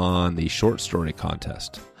update on the short story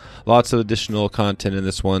contest. Lots of additional content in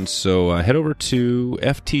this one, so head over to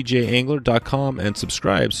ftjangler.com and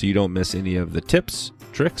subscribe so you don't miss any of the tips,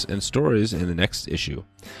 tricks, and stories in the next issue.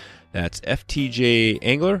 That's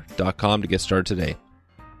ftjangler.com to get started today.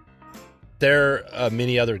 There are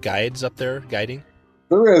many other guides up there guiding?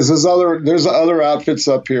 There is. There's other outfits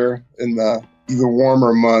up here in the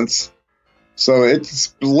warmer months. So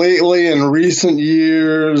it's lately, in recent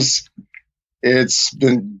years, it's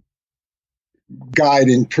been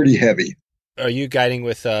guiding pretty heavy. Are you guiding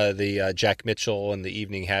with the Jack Mitchell and the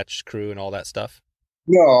Evening Hatch crew and all that stuff?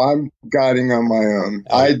 No, I'm guiding on my own.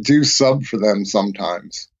 Oh. I do sub for them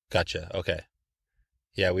sometimes. Gotcha. Okay.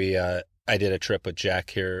 Yeah, I did a trip with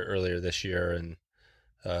Jack here earlier this year and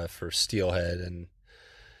for steelhead, and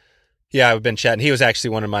yeah, I've been chatting. He was actually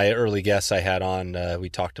one of my early guests I had on. We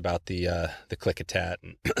talked about the Klickitat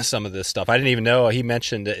and some of this stuff. I didn't even know he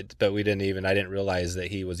mentioned it, but I didn't realize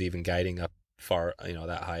that he was even guiding up far,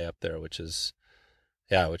 that high up there, which is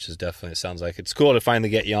definitely, it sounds like it's cool to finally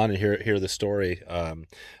get you on and hear the story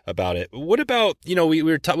about it. What about,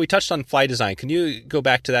 we touched on fly design. Can you go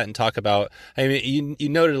back to that and talk about, I mean, you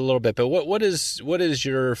noted a little bit, but what is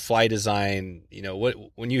your fly design?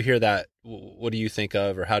 When you hear that, what do you think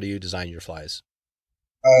of, or how do you design your flies?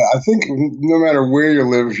 I think no matter where you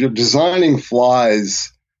live, if you're designing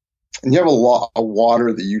flies and you have a lot of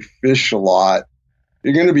water that you fish a lot,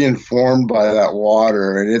 you're going to be informed by that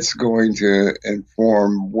water, and it's going to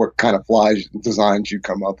inform what kind of fly designs you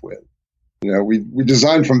come up with. We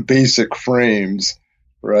design from basic frames,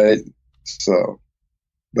 right? So,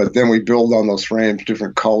 but then we build on those frames,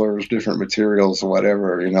 different colors, different materials,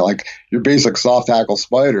 whatever. Like your basic soft hackle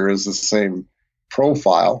spider is the same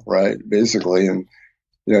profile, right? Basically, and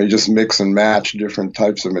you just mix and match different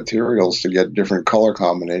types of materials to get different color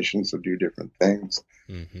combinations to do different things.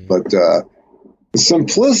 Mm-hmm. But the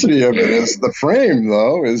simplicity of it is the frame,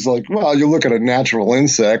 though, is like, well, you look at a natural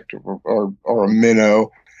insect or a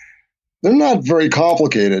minnow. They're not very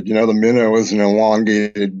complicated. The minnow is an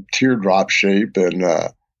elongated teardrop shape, and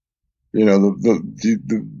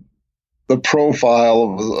the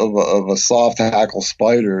profile of a soft hackle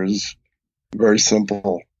spider is very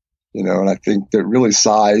simple. And I think that really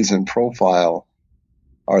size and profile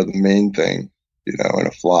are the main thing. In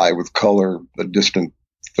a fly with color, a distant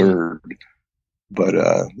third. But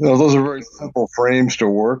those are very simple frames to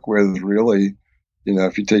work with, really.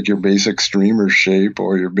 If you take your basic streamer shape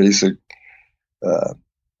or your basic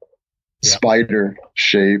spider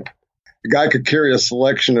shape, the guy could carry a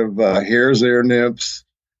selection of hare's ear nymphs,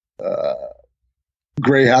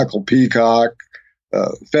 gray hackle peacock,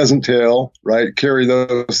 pheasant tail, right? Carry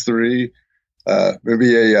those three.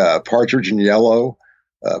 Maybe a partridge in yellow,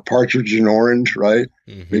 partridge in orange, right?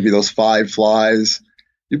 Mm-hmm. Maybe those 5 flies.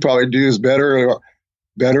 You'd probably do as better or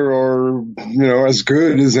as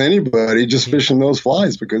good as anybody just fishing those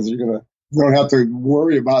flies, because you don't have to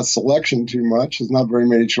worry about selection too much. There's not very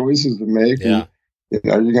many choices to make. Yeah.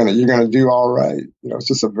 And, you're gonna do all right. It's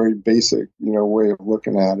just a very basic way of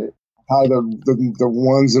looking at it. How the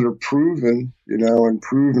ones that are proven, and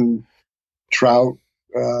proven trout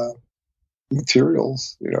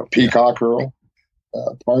materials, peacock herl,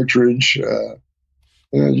 partridge.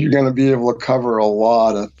 You're going to be able to cover a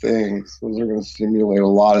lot of things. Those are going to stimulate a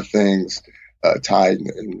lot of things tied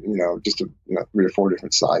in, just 3 or 4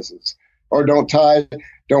 different sizes. Or don't buy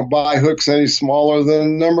hooks any smaller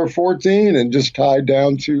than number 14 and just tie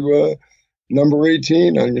down to number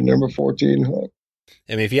 18 on your number 14 hook.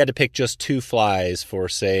 I mean, if you had to pick just 2 flies for,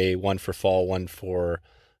 say, one for fall, one for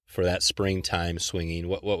that springtime swinging,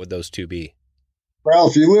 what would those 2 be? Well,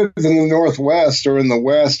 if you live in the Northwest or in the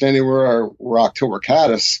West, anywhere where October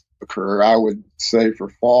caddis occur, I would say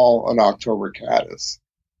for fall, an October caddis.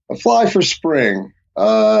 A fly for spring,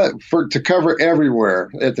 to cover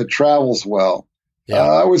everywhere, that travels well. Yeah.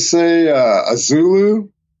 I would say a Zulu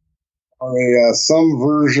or some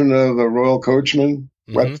version of a Royal Coachman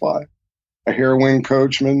wet fly, a hair-wing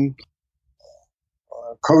Coachman,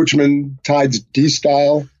 Coachman tied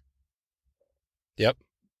D-style. Yep.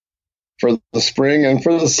 For the spring, and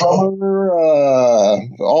for the summer,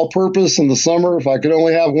 all-purpose in the summer, if I could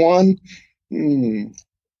only have one,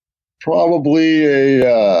 probably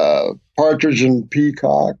a partridge and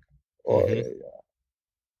peacock, or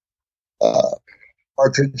a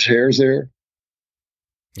partridge hare's ear.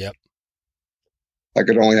 Yep. I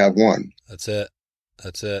could only have one. That's it.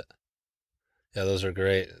 Yeah, those are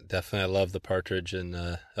great. Definitely, I love the partridge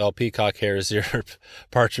and peacock hare's ear,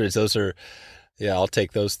 partridge. Those are. Yeah, I'll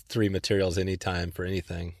take those 3 materials anytime for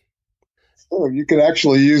anything. Oh, you could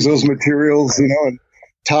actually use those materials, and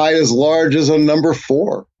tie as large as a number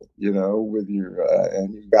 4, with your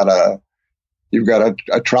and you've got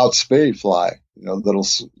a trout spey fly, that'll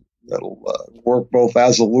work both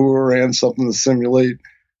as a lure and something to simulate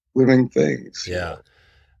living things. Yeah.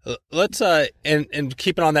 Let's and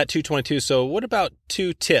keeping on that 222. So what about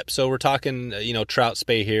 2 tips? So we're talking, trout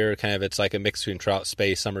spey here, kind of, it's like a mix between trout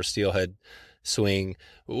spey, summer steelhead swing.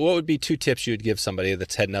 What would be 2 tips you would give somebody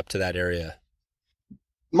that's heading up to that area?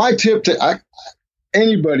 My tip to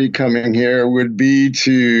anybody coming here would be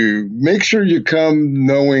to make sure you come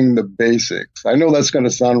knowing the basics. I know that's going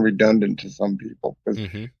to sound redundant to some people, because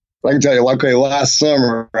I can tell you, last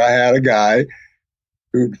summer I had a guy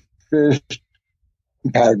who'd fished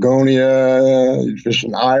in Patagonia, he'd fished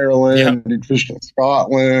in Ireland, he'd fished in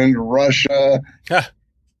Scotland, Russia.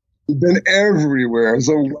 He's been everywhere. He's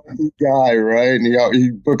a lucky guy, right? And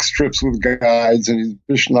he books trips with guides, and he's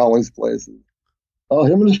fishing all these places. Well,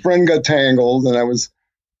 him and his friend got tangled, and I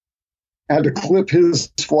had to clip his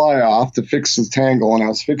fly off to fix his tangle, and I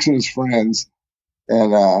was fixing his friend's,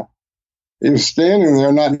 and he was standing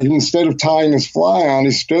there, instead of tying his fly on,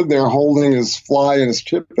 he stood there holding his fly and his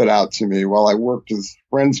tippet out to me while I worked his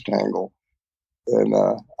friend's tangle. And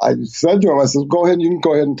I said to him, I said, you can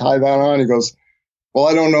go ahead and tie that on. He goes, well,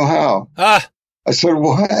 I don't know how. I said,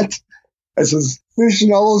 what? I says,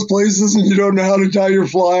 fishing all those places and you don't know how to tie your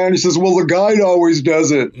fly on? He says, well, the guide always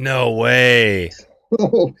does it. No way.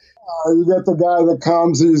 You get the guy that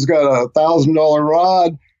comes, he's got a $1,000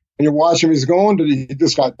 rod, and you watch him, he's going to,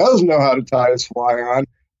 this guy doesn't know how to tie his fly on.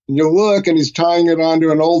 And you look, and he's tying it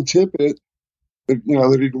onto an old tippet that,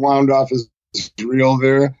 that he'd wound off his reel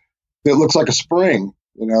there. That looks like a spring,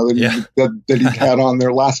 that he had on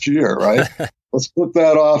there last year, right? Let's put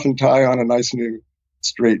that off and tie on a nice new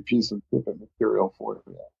straight piece of tippet material for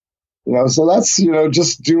it. So that's,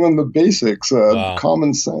 just doing the basics, Wow.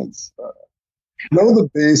 common sense. Know the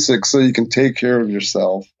basics so you can take care of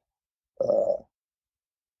yourself.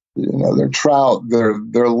 They're trout,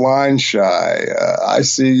 they're line shy. I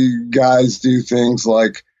see guys do things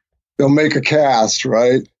like they'll make a cast,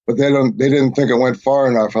 right? But they didn't think it went far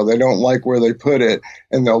enough, or they don't like where they put it,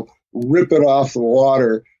 and they'll rip it off the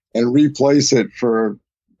water and replace it for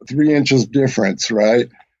 3 inches difference, right?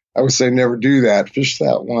 I would say never do that. Fish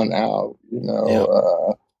that one out,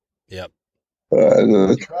 Yep.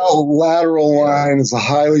 The trout lateral line is a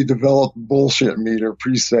highly developed bullshit meter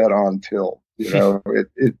preset on tilt.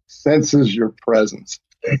 It senses your presence.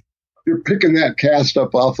 You're picking that cast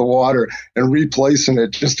up off the water and replacing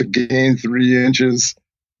it just to gain 3 inches.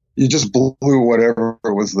 You just blew whatever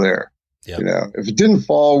was there. Yep. If it didn't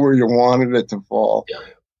fall where you wanted it to fall,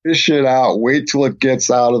 fish it out. Wait till it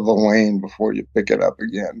gets out of the lane before you pick it up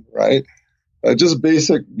again, right? Just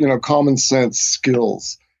basic, common sense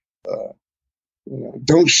skills.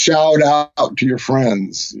 Don't shout out to your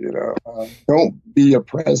friends. Don't be a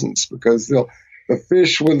presence, because the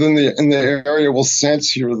fish within in the area will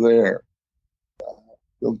sense you're there.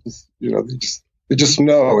 They'll just, they just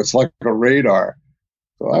know. It's like a radar.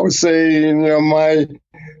 So I would say,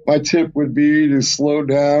 my tip would be to slow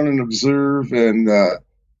down and observe, and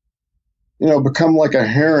become like a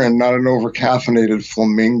heron, not an over-caffeinated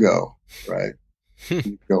flamingo, right?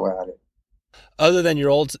 Go at it. Other than your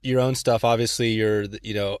own stuff, obviously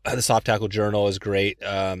the Soft Hackle Journal is great.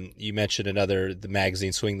 You mentioned the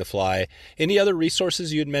magazine, Swing the Fly. Any other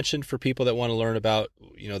resources you had mentioned for people that want to learn about,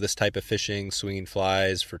 this type of fishing, swinging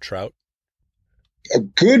flies for trout? A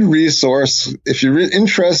good resource, if you're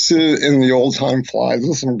interested in the old time flies,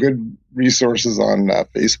 there's some good resources on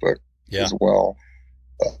Facebook as well.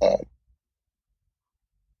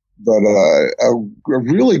 But a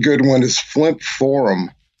really good one is Flint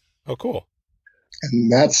Forum. Oh, cool.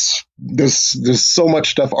 And there's so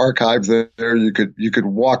much stuff archived there. You could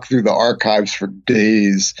walk through the archives for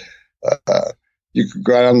days. You could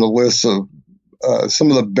go down the list of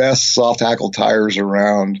some of the best soft hackle tires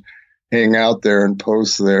around, hang out there and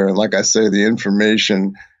post there. And like I say, the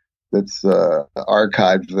information that's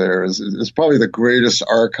archived there is probably the greatest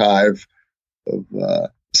archive of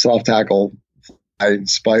soft hackle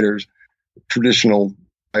spiders, traditional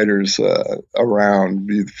spiders around.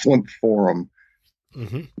 The Flint Forum.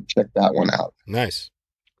 Mm-hmm. Check that one out. Nice.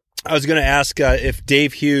 I was going to ask if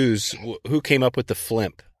Dave Hughes, who came up with the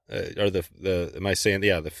flimp, or am I saying,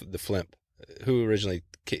 the flimp, who originally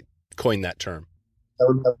coined that term?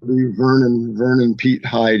 That would be Vernon Pete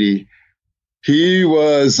Heidi. He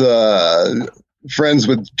was friends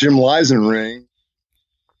with Jim Leisenring.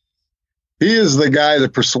 He is the guy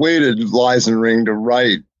that persuaded Leisenring to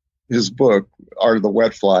write his book, Art of the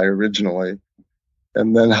Wet Fly, originally.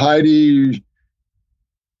 And then Heidi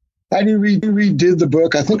redid the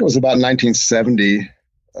book. I think it was about 1970,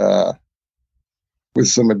 with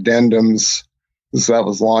some addendums. So that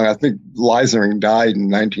was long. I think Leisenring died in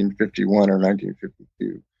 1951 or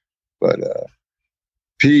 1952. But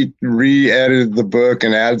Pete re-edited the book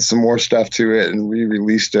and added some more stuff to it and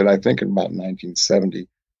re-released it, I think, in about 1970.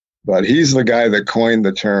 But he's the guy that coined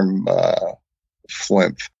the term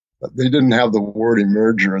flimp. They didn't have the word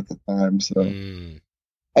emerger at the time, so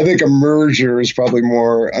I think emerger is probably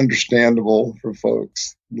more understandable for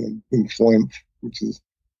folks than flimp, which is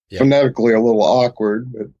phonetically a little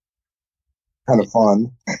awkward, but kind of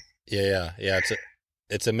fun. Yeah.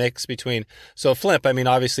 It's a mix between. So flimp, I mean,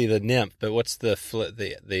 obviously the nymph, but what's the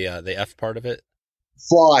F part of it?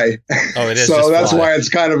 Fly. Oh, it is. So just that's fly. why it's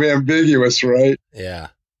kind of ambiguous, right? Yeah.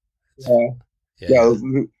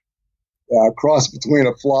 Cross between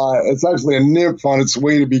a fly. It's actually a nymph on its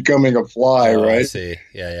way to becoming a fly, right? I see.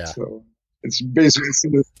 Yeah. So it's basically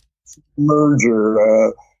a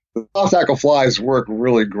merger. The soft hackle flies work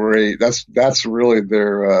really great. That's really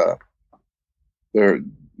their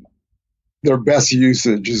best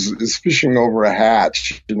usage is fishing over a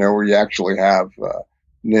hatch, where you actually have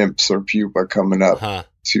nymphs or pupa coming up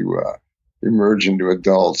to emerge into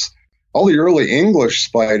adults. All the early English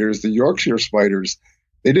spiders, the Yorkshire spiders,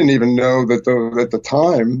 they didn't even know that at the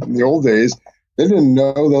time, in the old days, they didn't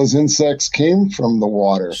know those insects came from the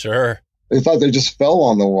water. Sure. They thought they just fell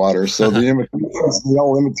on the water. So the imitations, they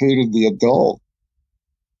all imitated the adult.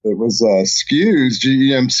 It was Skews,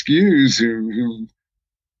 GEM Skews,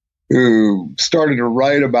 who started to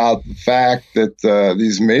write about the fact that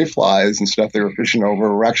these mayflies and stuff they were fishing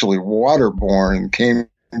over were actually waterborne and came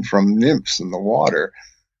from nymphs in the water.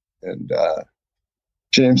 And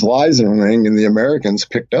James Leisenring and the Americans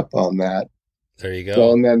picked up on that. There you go.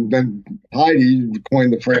 So, and then Heidi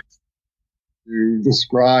coined the phrase to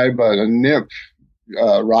describe a nymph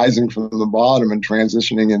rising from the bottom and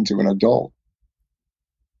transitioning into an adult,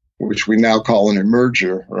 which we now call an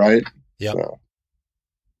emerger, right? Yep. So,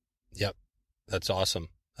 yep. That's awesome.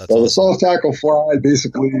 The soft hackle fly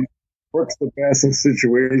basically works the best in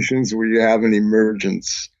situations where you have an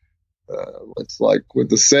emergence. It's like with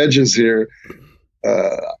the sedges here.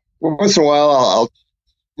 Once in a while,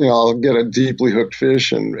 I'll get a deeply hooked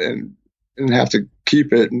fish and have to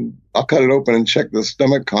keep it, and I'll cut it open and check the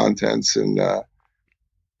stomach contents. And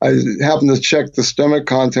I happened to check the stomach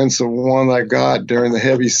contents of one I got during the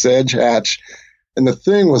heavy sedge hatch, and the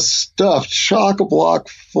thing was stuffed chock-a-block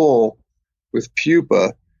full with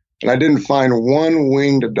pupa, and I didn't find one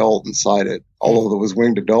winged adult inside it, although there was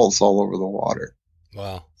winged adults all over the water.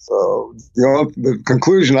 Wow. So the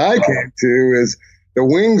conclusion I came to is the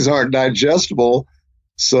wings aren't digestible.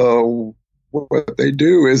 So what they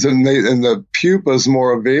do is, and the pupa is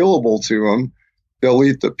more available to them, they'll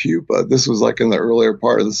eat the pupa. This was like in the earlier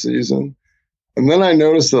part of the season. And then I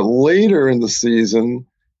noticed that later in the season,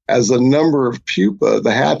 as the number of pupa,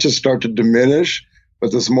 the hatches start to diminish,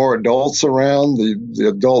 but there's more adults around. The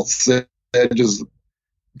adult sedges,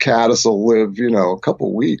 caddis will live, a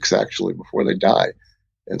couple weeks actually before they die.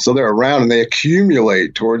 And so they're around and they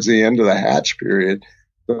accumulate towards the end of the hatch period.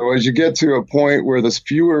 So as you get to a point where there's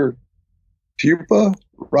fewer pupa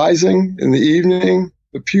rising in the evening,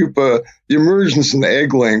 the emergence and the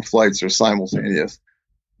egg laying flights are simultaneous.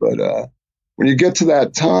 But when you get to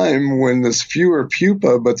that time when there's fewer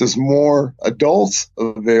pupa, but there's more adults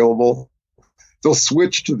available, they'll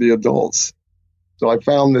switch to the adults. So I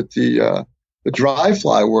found that the dry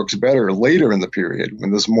fly works better later in the period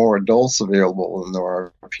when there's more adults available than there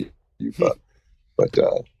are pupa.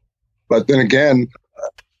 But then again,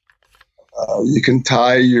 you can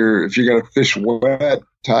if you're going to fish wet,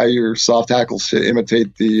 tie your soft hackles to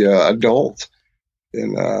imitate the adult,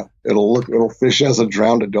 and it'll fish as a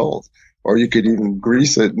drowned adult. Or you could even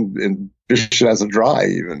grease it and fish it as a dry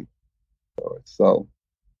even. So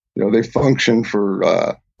they function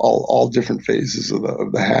for all different phases of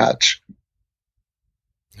the hatch.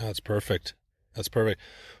 Oh, that's perfect. That's perfect.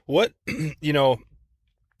 What,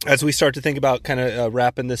 as we start to think about kind of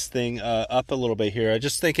wrapping this thing up a little bit here, I'm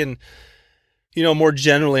just thinking, more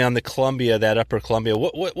generally on the Columbia, that upper Columbia,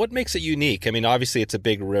 what makes it unique? I mean, obviously it's a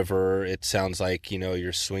big river. It sounds like,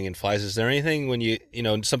 you're swinging flies. Is there anything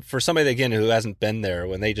when for somebody, again, who hasn't been there,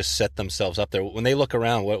 when they just set themselves up there, when they look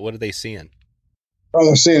around, what are they seeing? Well,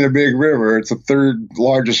 they're seeing a big river. It's the third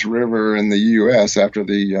largest river in the U.S. after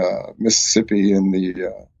the Mississippi and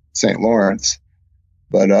the St. Lawrence.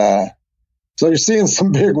 But so you're seeing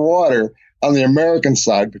some big water on the American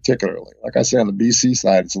side, particularly. Like I say, on the BC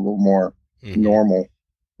side, it's a little more normal.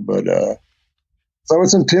 But so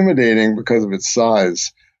it's intimidating because of its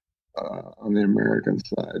size on the American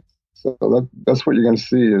side. So that's what you're going to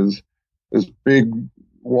see is big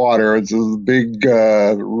water. It's a big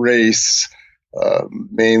race.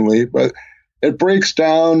 Mainly, but it breaks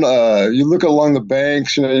down. You look along the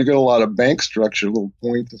banks, you get a lot of bank structure, little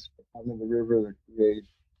points in the river that create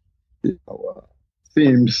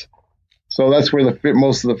themes. So that's where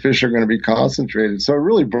most of the fish are going to be concentrated. So it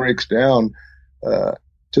really breaks down to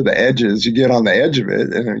the edges. You get on the edge of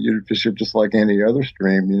it, and you fish it just like any other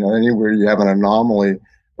stream. Anywhere you have an anomaly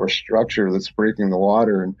or structure that's breaking the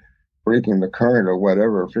water and breaking the current or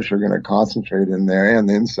whatever, fish are going to concentrate in there, and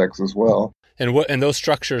the insects as well. And those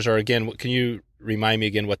structures are, again, can you remind me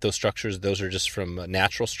again what those structures, those are just from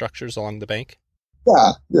natural structures along the bank?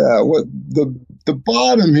 Yeah. What the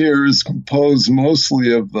bottom here is composed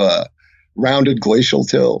mostly of rounded glacial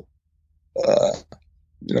till.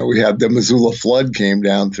 We had the Missoula flood came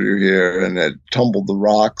down through here and it tumbled the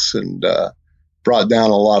rocks and brought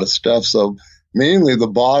down a lot of stuff. So mainly the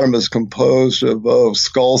bottom is composed of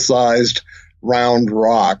skull-sized round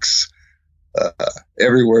rocks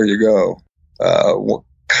everywhere you go. What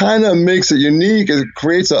kind of makes it unique is it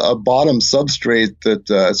creates a bottom substrate that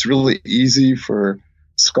it's really easy for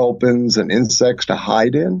sculpins and insects to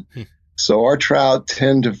hide in. So our trout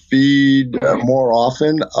tend to feed more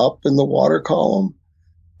often up in the water column.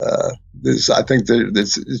 I think that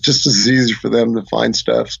it's just as easy for them to find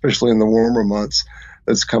stuff, especially in the warmer months,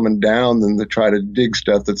 that's coming down than to try to dig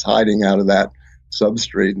stuff that's hiding out of that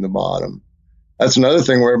substrate in the bottom. that's another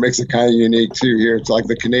thing where it makes it kind of unique too. Here, it's like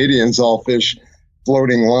the Canadians all fish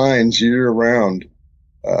floating lines year round,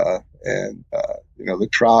 the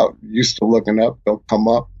trout used to looking up, they'll come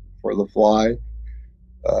up for the fly.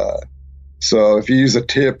 So if you use a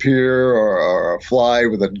tip here or a fly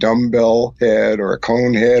with a dumbbell head or a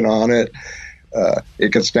cone head on it,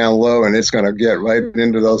 it gets down low and it's going to get right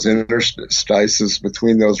into those interstices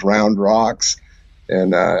between those round rocks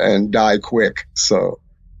and die quick. So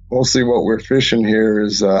mostly what we're fishing here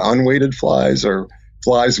is unweighted flies or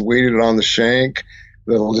flies weighted on the shank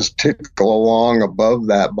that'll just tickle along above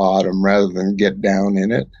that bottom rather than get down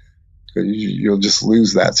in it. Because you'll just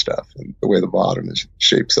lose that stuff and the way the bottom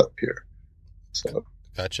shapes up here. So.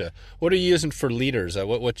 Gotcha. What are you using for leaders?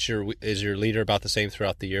 Is your leader about the same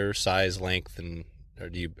throughout the year, size, length, and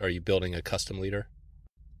are you building a custom leader?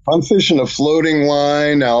 If I'm fishing a floating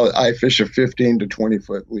line, I fish a 15 to 20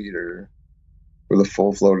 foot leader with a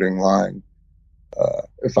full floating line.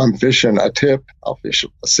 If I'm fishing a tip, I'll fish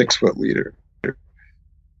a 6 foot leader.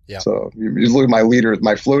 Yeah. So usually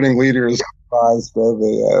my floating leader is comprised of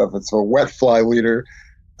if it's a wet fly leader,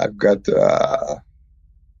 I've got.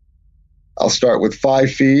 I'll start with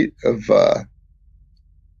 5 feet of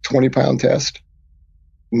 20-pound test,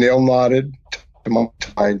 nail knotted to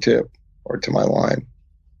my tip or to my line.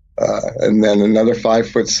 And then another 5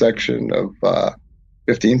 foot section of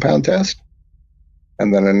 15-pound test.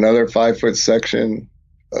 And then another 5 foot section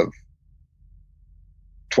of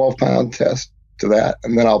 12-pound test to that.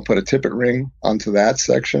 And then I'll put a tippet ring onto that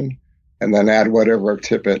section and then add whatever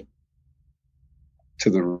tippet to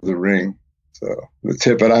the ring. So the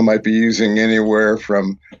tippet I might be using anywhere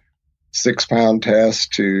from 6-pound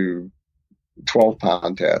test to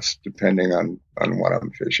 12-pound test, depending on what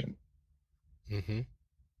I'm fishing. Mm-hmm.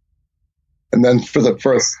 And then for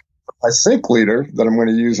my sink leader that I'm going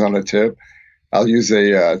to use on a tip, I'll use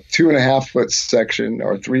a 2.5 foot section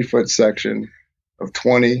or 3 foot section of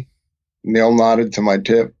 20 nail knotted to my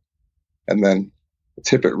tip, and then a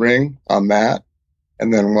tippet ring on that,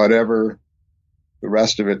 and then whatever the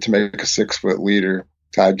rest of it to make a 6 foot leader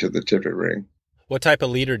tied to the tippet ring. What type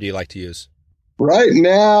of leader do you like to use? Right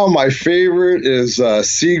now, my favorite is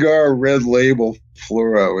Seagar Red Label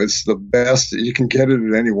Fluoro. It's the best. You can get it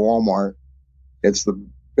at any Walmart. It's the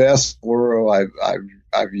best fluoro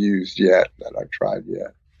I've used yet, that I've tried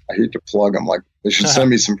yet. I hate to plug them. Like, they should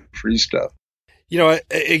send me some free stuff. You know,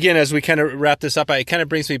 again, as we kind of wrap this up, it kind of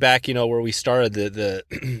brings me back, where we started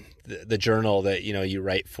the journal that, you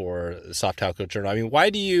write for, the Soft Hackle Journal. I mean,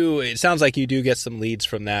 it sounds like you do get some leads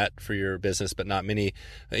from that for your business, but not many.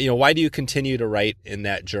 Why do you continue to write in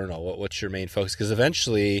that journal? What's your main focus? Because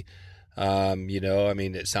eventually,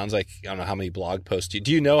 it sounds like, I don't know how many blog posts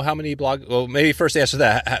do you know how many well, maybe first answer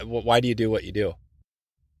that. Why do you do what you do?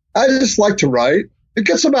 I just like to write. It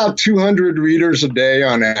gets about 200 readers a day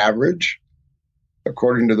on average,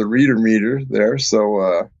 according to the reader meter there.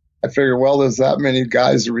 So I figure, well, there's that many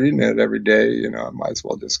guys reading it every day, I might as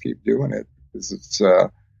well just keep doing it. Because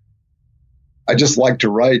I just like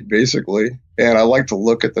to write, basically. And I like to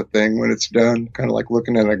look at the thing when it's done, kind of like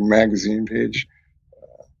looking at a magazine page.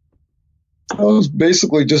 It's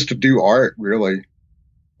basically just to do art, really.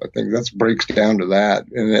 I think that breaks down to that.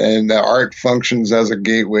 And the art functions as a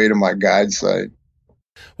gateway to my guide site.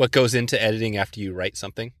 What goes into editing after you write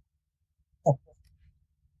something?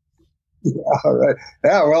 Yeah, right.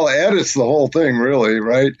 Yeah, well, edit's the whole thing, really,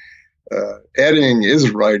 right? Editing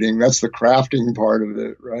is writing. That's the crafting part of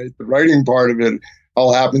it, right? The writing part of it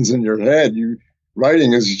all happens in your head.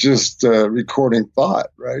 Writing is just recording thought,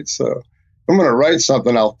 right? So if I'm going to write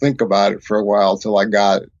something, I'll think about it for a while till I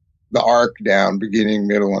got the arc down, beginning,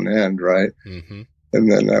 middle, and end, right? Mm-hmm.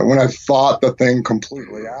 And then when I've thought the thing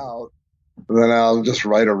completely out, then I'll just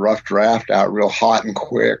write a rough draft out real hot and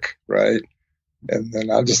quick, right? And then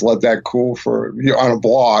I'll just let that cool on a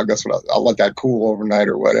blog. That's what I'll let that cool overnight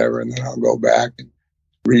or whatever. And then I'll go back and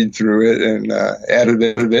read through it and edit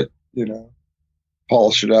it,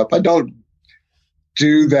 polish it up. I don't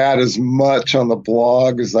do that as much on the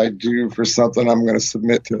blog as I do for something I'm going to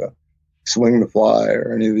submit to Swing the Fly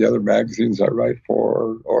or any of the other magazines I write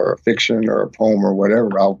for, or a fiction or a poem or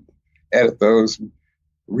whatever. I'll edit those,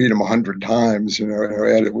 read them 100 times,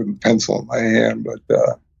 edit with a pencil in my hand. But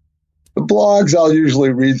the blogs I'll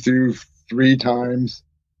usually read through 3 times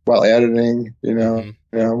while editing,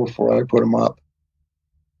 before I put them up.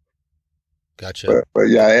 Gotcha. But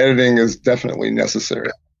yeah, editing is definitely necessary.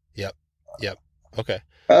 Yep. Okay.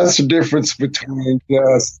 That's the difference between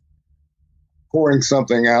just pouring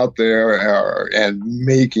something out there and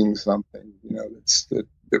making something, that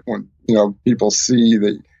when, people see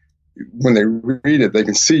that when they read it, they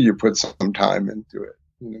can see you put some time into it,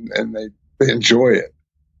 and they enjoy it.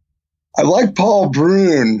 I like Paul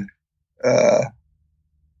Brune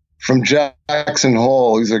from Jackson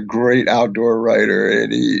Hole. He's a great outdoor writer.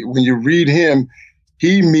 And when you read him,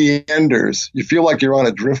 he meanders. You feel like you're on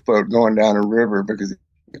a drift boat going down a river because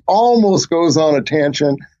he almost goes on a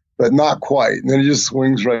tangent, but not quite. And then he just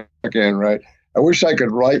swings right back in, right? I wish I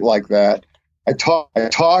could write like that. I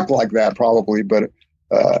talk like that probably, but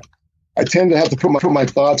I tend to have to put my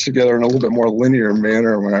thoughts together in a little bit more linear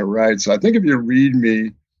manner when I write. So I think if you read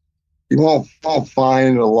me, you won't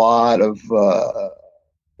find a lot of,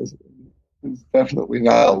 it's definitely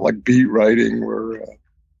not like beat writing or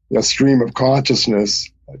stream of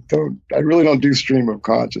consciousness. I really don't do stream of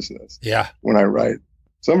consciousness. Yeah. When I write.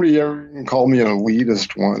 Somebody even called me an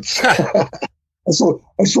elitist once. I'm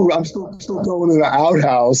still going in the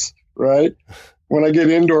outhouse, right? When I get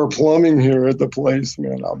indoor plumbing here at the place,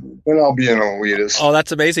 man, I'll be an elitist. Oh,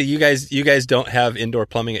 that's amazing. You guys don't have indoor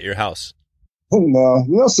plumbing at your house. No,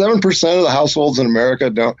 7% of the households in America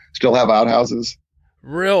don't still have outhouses.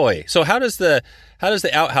 Really? So how does the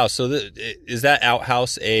outhouse? So is that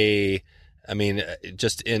outhouse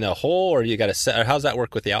just in a hole, or you got to set? Or how's that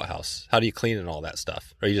work with the outhouse? How do you clean and all that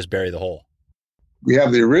stuff, or you just bury the hole? We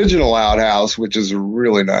have the original outhouse, which is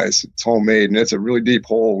really nice. It's homemade, and it's a really deep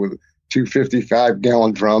hole with 2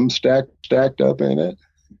 55-gallon drums stacked up in it,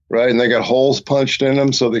 right? And they got holes punched in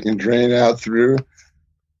them so they can drain out through.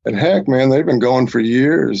 And heck, man, they've been going for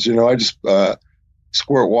years. I just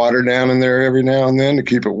squirt water down in there every now and then to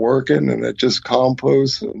keep it working, and it just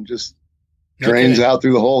composts and just drains out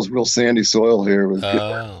through the holes. Real sandy soil here with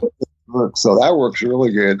work, so that works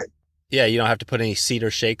really good. Yeah, you don't have to put any cedar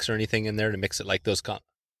shakes or anything in there to mix it like those.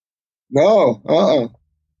 No,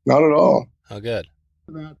 not at all. Oh, good.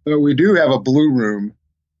 So we do have a blue room.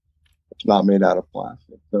 It's not made out of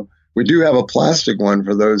plastic, so we do have a plastic one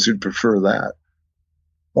for those who'd prefer that.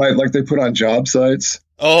 Right, like they put on job sites.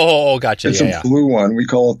 Oh, gotcha. It's a blue one. We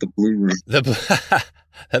call it the blue room.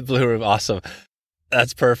 That blue room, awesome.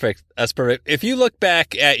 That's perfect. If you look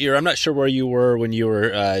back at I'm not sure where you were when you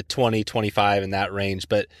were 20, 25 in that range,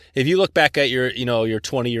 but if you look back at your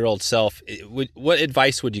 20-year-old self, what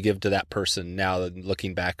advice would you give to that person now,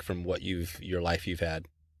 looking back from your life you've had?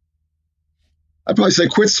 I'd probably say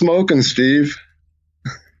quit smoking, Steve.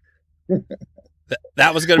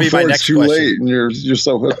 That was going to be my next too question. Late and you're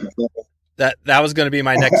so hooked. That was going to be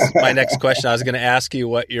my next question. I was going to ask you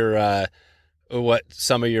what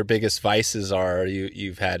some of your biggest vices are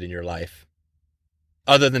you've had in your life,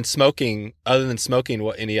 other than smoking.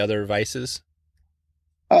 What any other vices?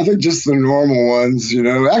 I think just the normal ones.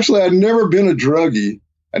 Actually, I've never been a druggie.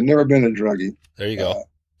 There you go.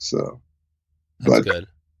 That's good.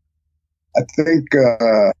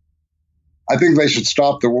 I think they should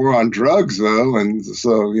stop the war on drugs, though. And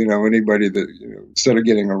so, anybody that, instead of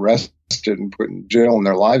getting arrested and put in jail and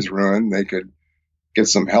their lives ruined, they could get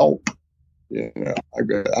some help. I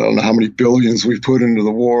don't know how many billions we've put into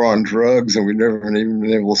the war on drugs, and we've never even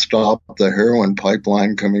been able to stop the heroin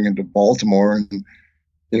pipeline coming into Baltimore. And,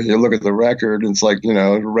 you look at the record, and it's like,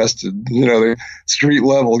 arrested, the street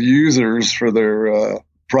level users for their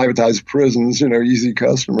privatized prisons, easy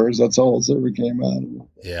customers. That's all that's ever came out of it.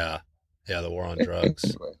 Yeah. Yeah, the war on drugs.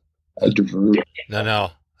 Anyway,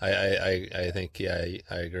 No, I think, yeah,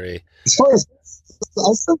 I agree. As far as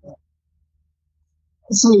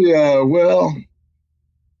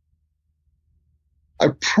I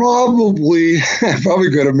probably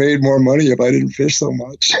could have made more money if I didn't fish so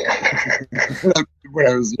much when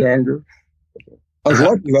I was younger. I was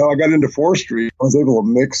lucky though. I got into forestry. I was able to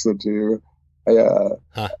mix the two.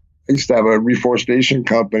 I used to have a reforestation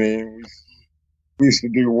company. We used to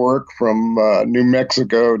do work from New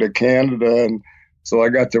Mexico to Canada, and so I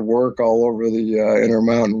got to work all over the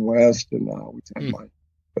Intermountain West, and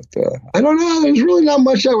But I don't know. There's really not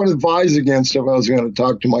much I would advise against if I was going to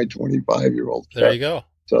talk to my 25-year-old. There you go.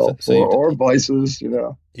 So or vices,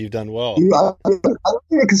 You've done well. I don't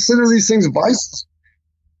even consider these things vices.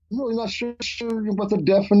 I'm really not sure what the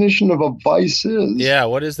definition of a vice is. Yeah,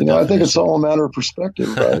 what is the definition? I think it's all a matter of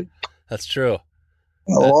perspective, right? That's true.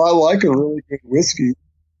 Well, I like a really good whiskey.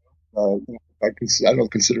 I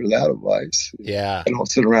don't consider that a vice. Yeah. I don't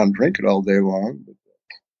sit around and drink it all day long. But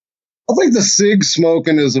I think the cig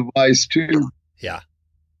smoking is a vice too. Yeah.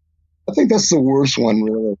 I think that's the worst one,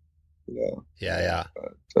 really. Yeah.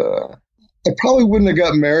 But, I probably wouldn't have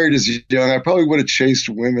got married as young. I probably would have chased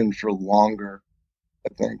women for longer. I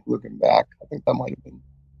think, looking back, I think that might have been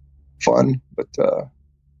fun. But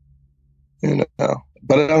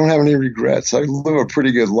but I don't have any regrets. I live a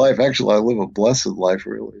pretty good life. Actually, I live a blessed life,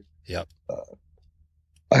 really. Yep.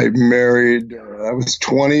 I married, I was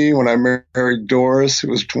 20 when I married Doris, who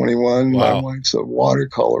was 21. Wow. My wife's a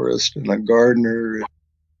watercolorist and a gardener.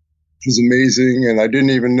 She's amazing, and I didn't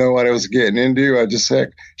even know what I was getting into. I just, heck,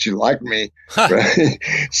 she liked me, right?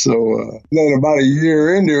 So then about a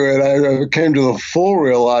year into it, I came to the full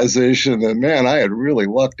realization that, man, I had really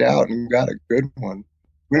lucked out and got a good one.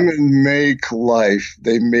 Women make life.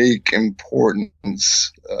 They make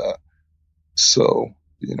importance. So,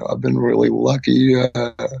 I've been really lucky.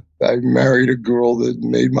 I married a girl that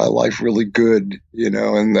made my life really good,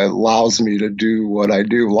 and that allows me to do what I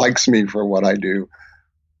do, likes me for what I do.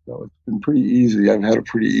 So it's been pretty easy. I've had a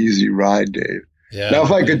pretty easy ride, Dave. Yeah. Now, if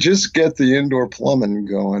I could just get the indoor plumbing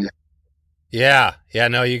going. Yeah.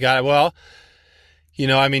 No, you got it. Well,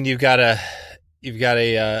 you've got a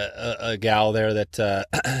gal there that,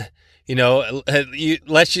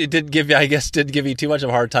 didn't give you too much of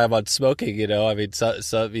a hard time on smoking, I mean, so,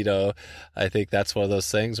 I think that's one of those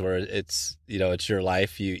things where it's, it's your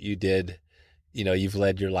life. You did, you've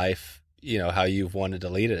led your life, how you've wanted to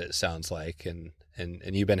lead it sounds like, and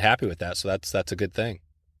you've been happy with that. So that's a good thing.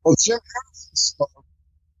 Well, Jim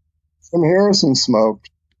Harrison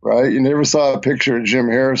smoked, right? You never saw a picture of Jim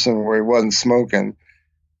Harrison where he wasn't smoking.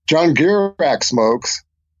 John Girac smokes.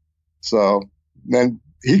 So then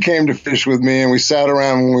he came to fish with me, and we sat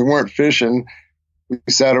around when we weren't fishing. We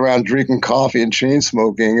sat around drinking coffee and chain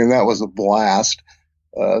smoking, and that was a blast.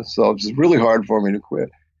 So it was really hard for me to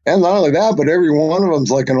quit. And not only that, but every one of them's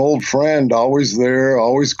like an old friend, always there,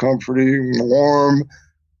 always comforting, warm,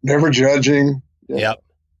 never judging. Yeah.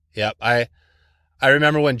 Yep. I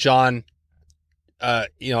remember when John, like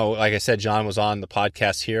I said, John was on the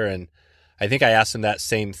podcast here, and I think I asked him that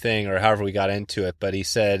same thing, or however we got into it, but he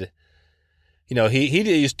said, he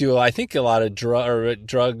used to do, I think, a lot of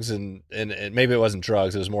drugs and maybe it wasn't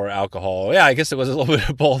drugs, it was more alcohol. Yeah, I guess it was a little bit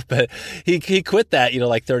of both, but he quit that,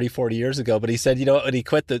 like 30, 40 years ago. But he said, when he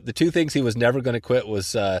quit, the two things he was never going to quit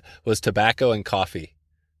was tobacco and coffee.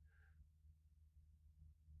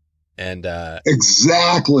 And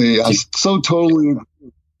exactly. I so totally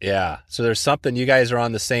agree. Yeah. So there's something, you guys are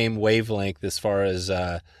on the same wavelength as far as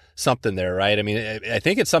something there, right? I mean, I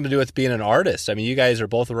think it's something to do with being an artist. I mean, you guys are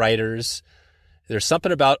both writers. There's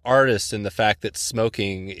something about artists and the fact that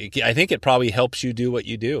smoking, I think it probably helps you do what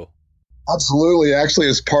you do. Absolutely. Actually,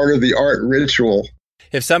 it's part of the art ritual.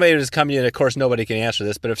 If somebody was coming to you, and of course nobody can answer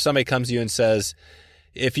this, but if somebody comes to you and says,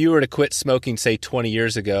 if you were to quit smoking, say 20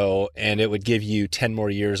 years ago, and it would give you 10 more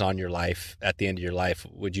years on your life at the end of your life,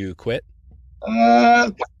 would you quit?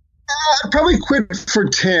 I'd probably quit for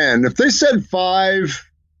 10. If they said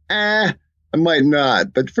 5, I might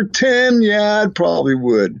not. But for 10, yeah, I probably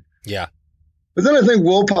would. Yeah. But then I think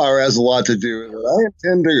willpower has a lot to do with it. I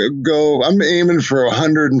intend to go, I'm aiming for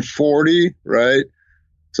 140, right?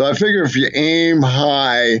 So I figure if you aim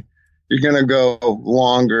high, you're going to go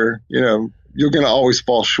longer. You're going to always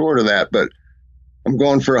fall short of that. But I'm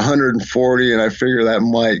going for 140, and I figure that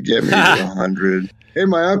might get me to 100. Hey,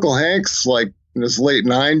 my Uncle Hank's like in his late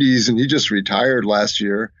 90s, and he just retired last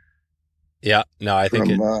year. Yeah, no, I think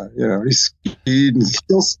he skied and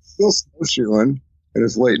still snowshoeing in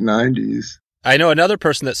his late 90s. I know another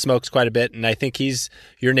person that smokes quite a bit, and I think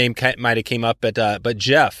your name might have came up, but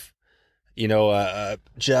Jeff,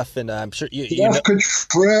 Jeff, and I'm sure Jeff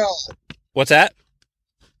Cottrell. What's that?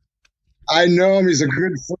 I know him. He's a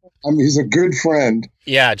good friend. He's a good friend.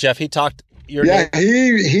 Yeah, Jeff. He talked. He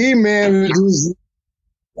manages.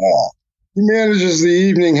 He manages the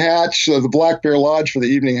evening hatch, the Black Bear Lodge for the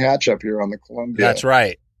evening hatch up here on the Columbia. That's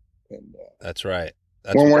right. And, That's right.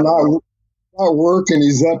 When we're not working,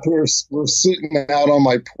 he's up here. We're sitting out on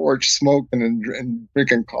my porch smoking and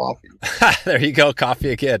drinking coffee. There you go, coffee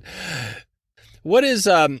again. What is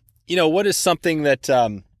what is something that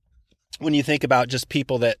when you think about just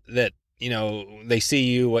people that they see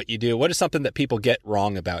you, what you do, what is something that people get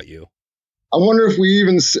wrong about you? I wonder if we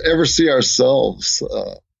even ever see ourselves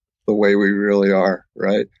the way we really are,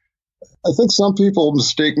 right? I think some people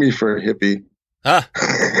mistake me for a hippie.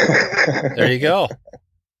 There you go.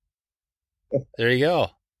 There you go.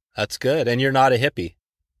 That's good. And you're not a hippie.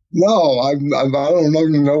 No, I don't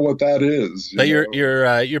even know what that is. But you're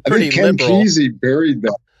pretty I think Ken liberal. Kesey buried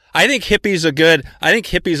that. I think hippie's a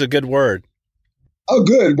good word. Oh,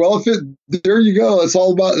 good. Well, there you go. It's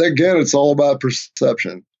all about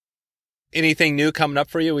perception. Anything new coming up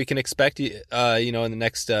for you we can expect, in the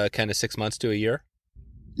next kind of 6 months to a year?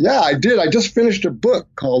 Yeah, I did. I just finished a book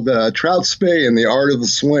called Trout, Spey and the Art of the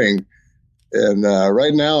Swing. And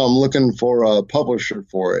right now I'm looking for a publisher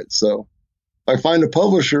for it. So if I find a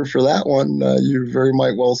publisher for that one, you very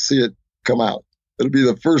might well see it come out. It'll be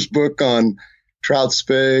the first book on Trout,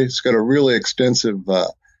 Spey. It's got a really extensive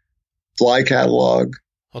fly catalog.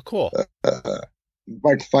 Oh, cool. If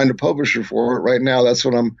I can find a publisher for it right now, that's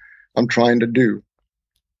what I'm trying to do.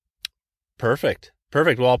 Perfect.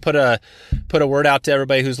 Well, I'll put a word out to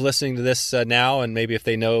everybody who's listening to this now, and maybe if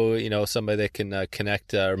they know, somebody that can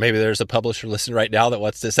connect, or maybe there's a publisher listening right now that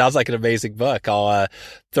wants this. Sounds like an amazing book. I'll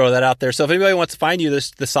throw that out there. So if anybody wants to find you,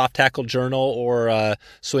 the Soft Hackle Journal or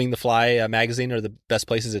Swing the Fly magazine are the best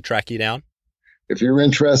places to track you down. If you're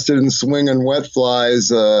interested in swinging wet flies,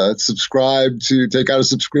 take out a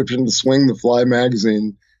subscription to Swing the Fly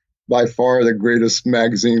magazine. By far the greatest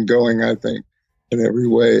magazine going, I think, in every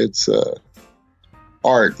way. It's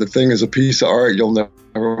art. The thing is a piece of art. You'll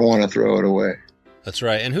never want to throw it away. That's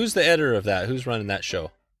right. And who's the editor of that? Who's running that show?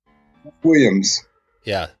 Williams.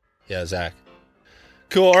 Yeah, Zach.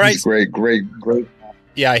 Cool. All right. He's great.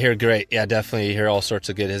 Yeah, I hear great. Yeah, definitely hear all sorts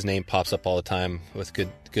of good. His name pops up all the time with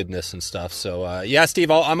goodness and stuff. So,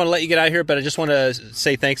 Steve, I'm going to let you get out of here, but I just want to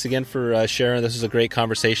say thanks again for sharing. This was a great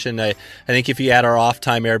conversation. I think if you had our off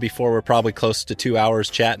time air before, we're probably close to 2 hours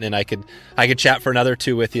chatting, and I could chat for another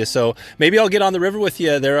 2 with you. So maybe I'll get on the river with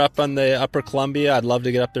you. They're up on the Upper Columbia. I'd love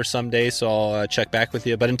to get up there someday, so I'll check back with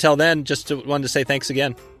you. But until then, just wanted to say thanks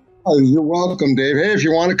again. Oh, you're welcome, Dave. Hey, if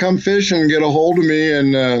you want to come fishing, get a hold of me,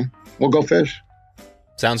 and we'll go fish.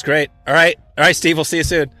 Sounds great. All right, Steve. We'll see you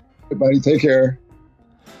soon. Everybody, take care.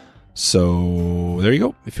 So there you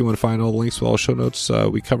go. If you want to find all the links with all the show notes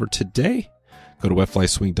we covered today, go to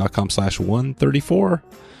wetflyswing.com/134.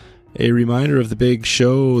 A reminder of the big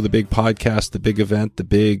show, the big podcast, the big event, the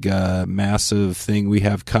big massive thing we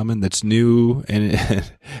have coming that's new and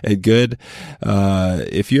good.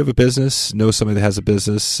 If you have a business, know somebody that has a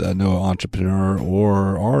business, know an entrepreneur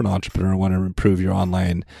or are an entrepreneur, want to improve your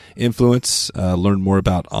online influence, learn more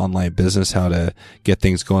about online business, how to get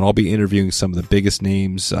things going. I'll be interviewing some of the biggest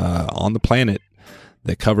names on the planet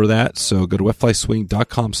that cover that. So go to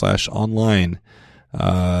wetflyswing.com/online.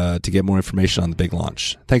 To get more information on the big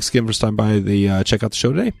launch. Thanks again for stopping by check out the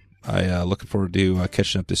show today. I looking forward to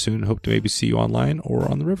catching up this soon. Hope to maybe see you online or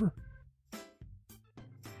on the river.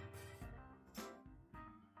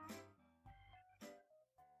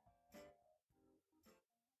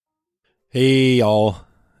 Hey y'all,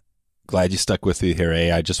 glad you stuck with me here.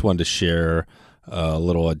 I just wanted to share a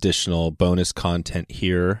little additional bonus content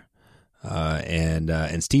here,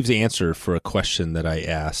 and Steve's answer for a question that I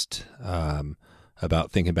asked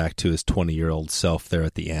about thinking back to his 20-year-old self there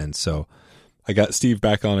at the end. So I got Steve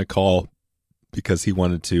back on a call because he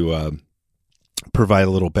wanted to provide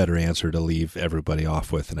a little better answer to leave everybody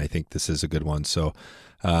off with, and I think this is a good one. So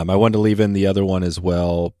I wanted to leave in the other one as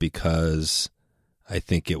well because I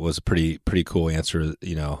think it was a pretty cool answer,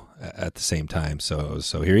 at the same time. So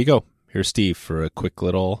here you go. Here's Steve for a quick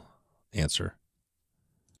little answer.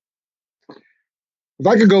 If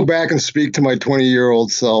I could go back and speak to my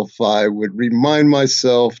 20-year-old self, I would remind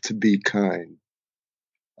myself to be kind,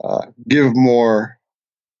 give more,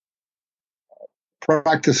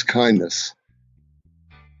 practice kindness.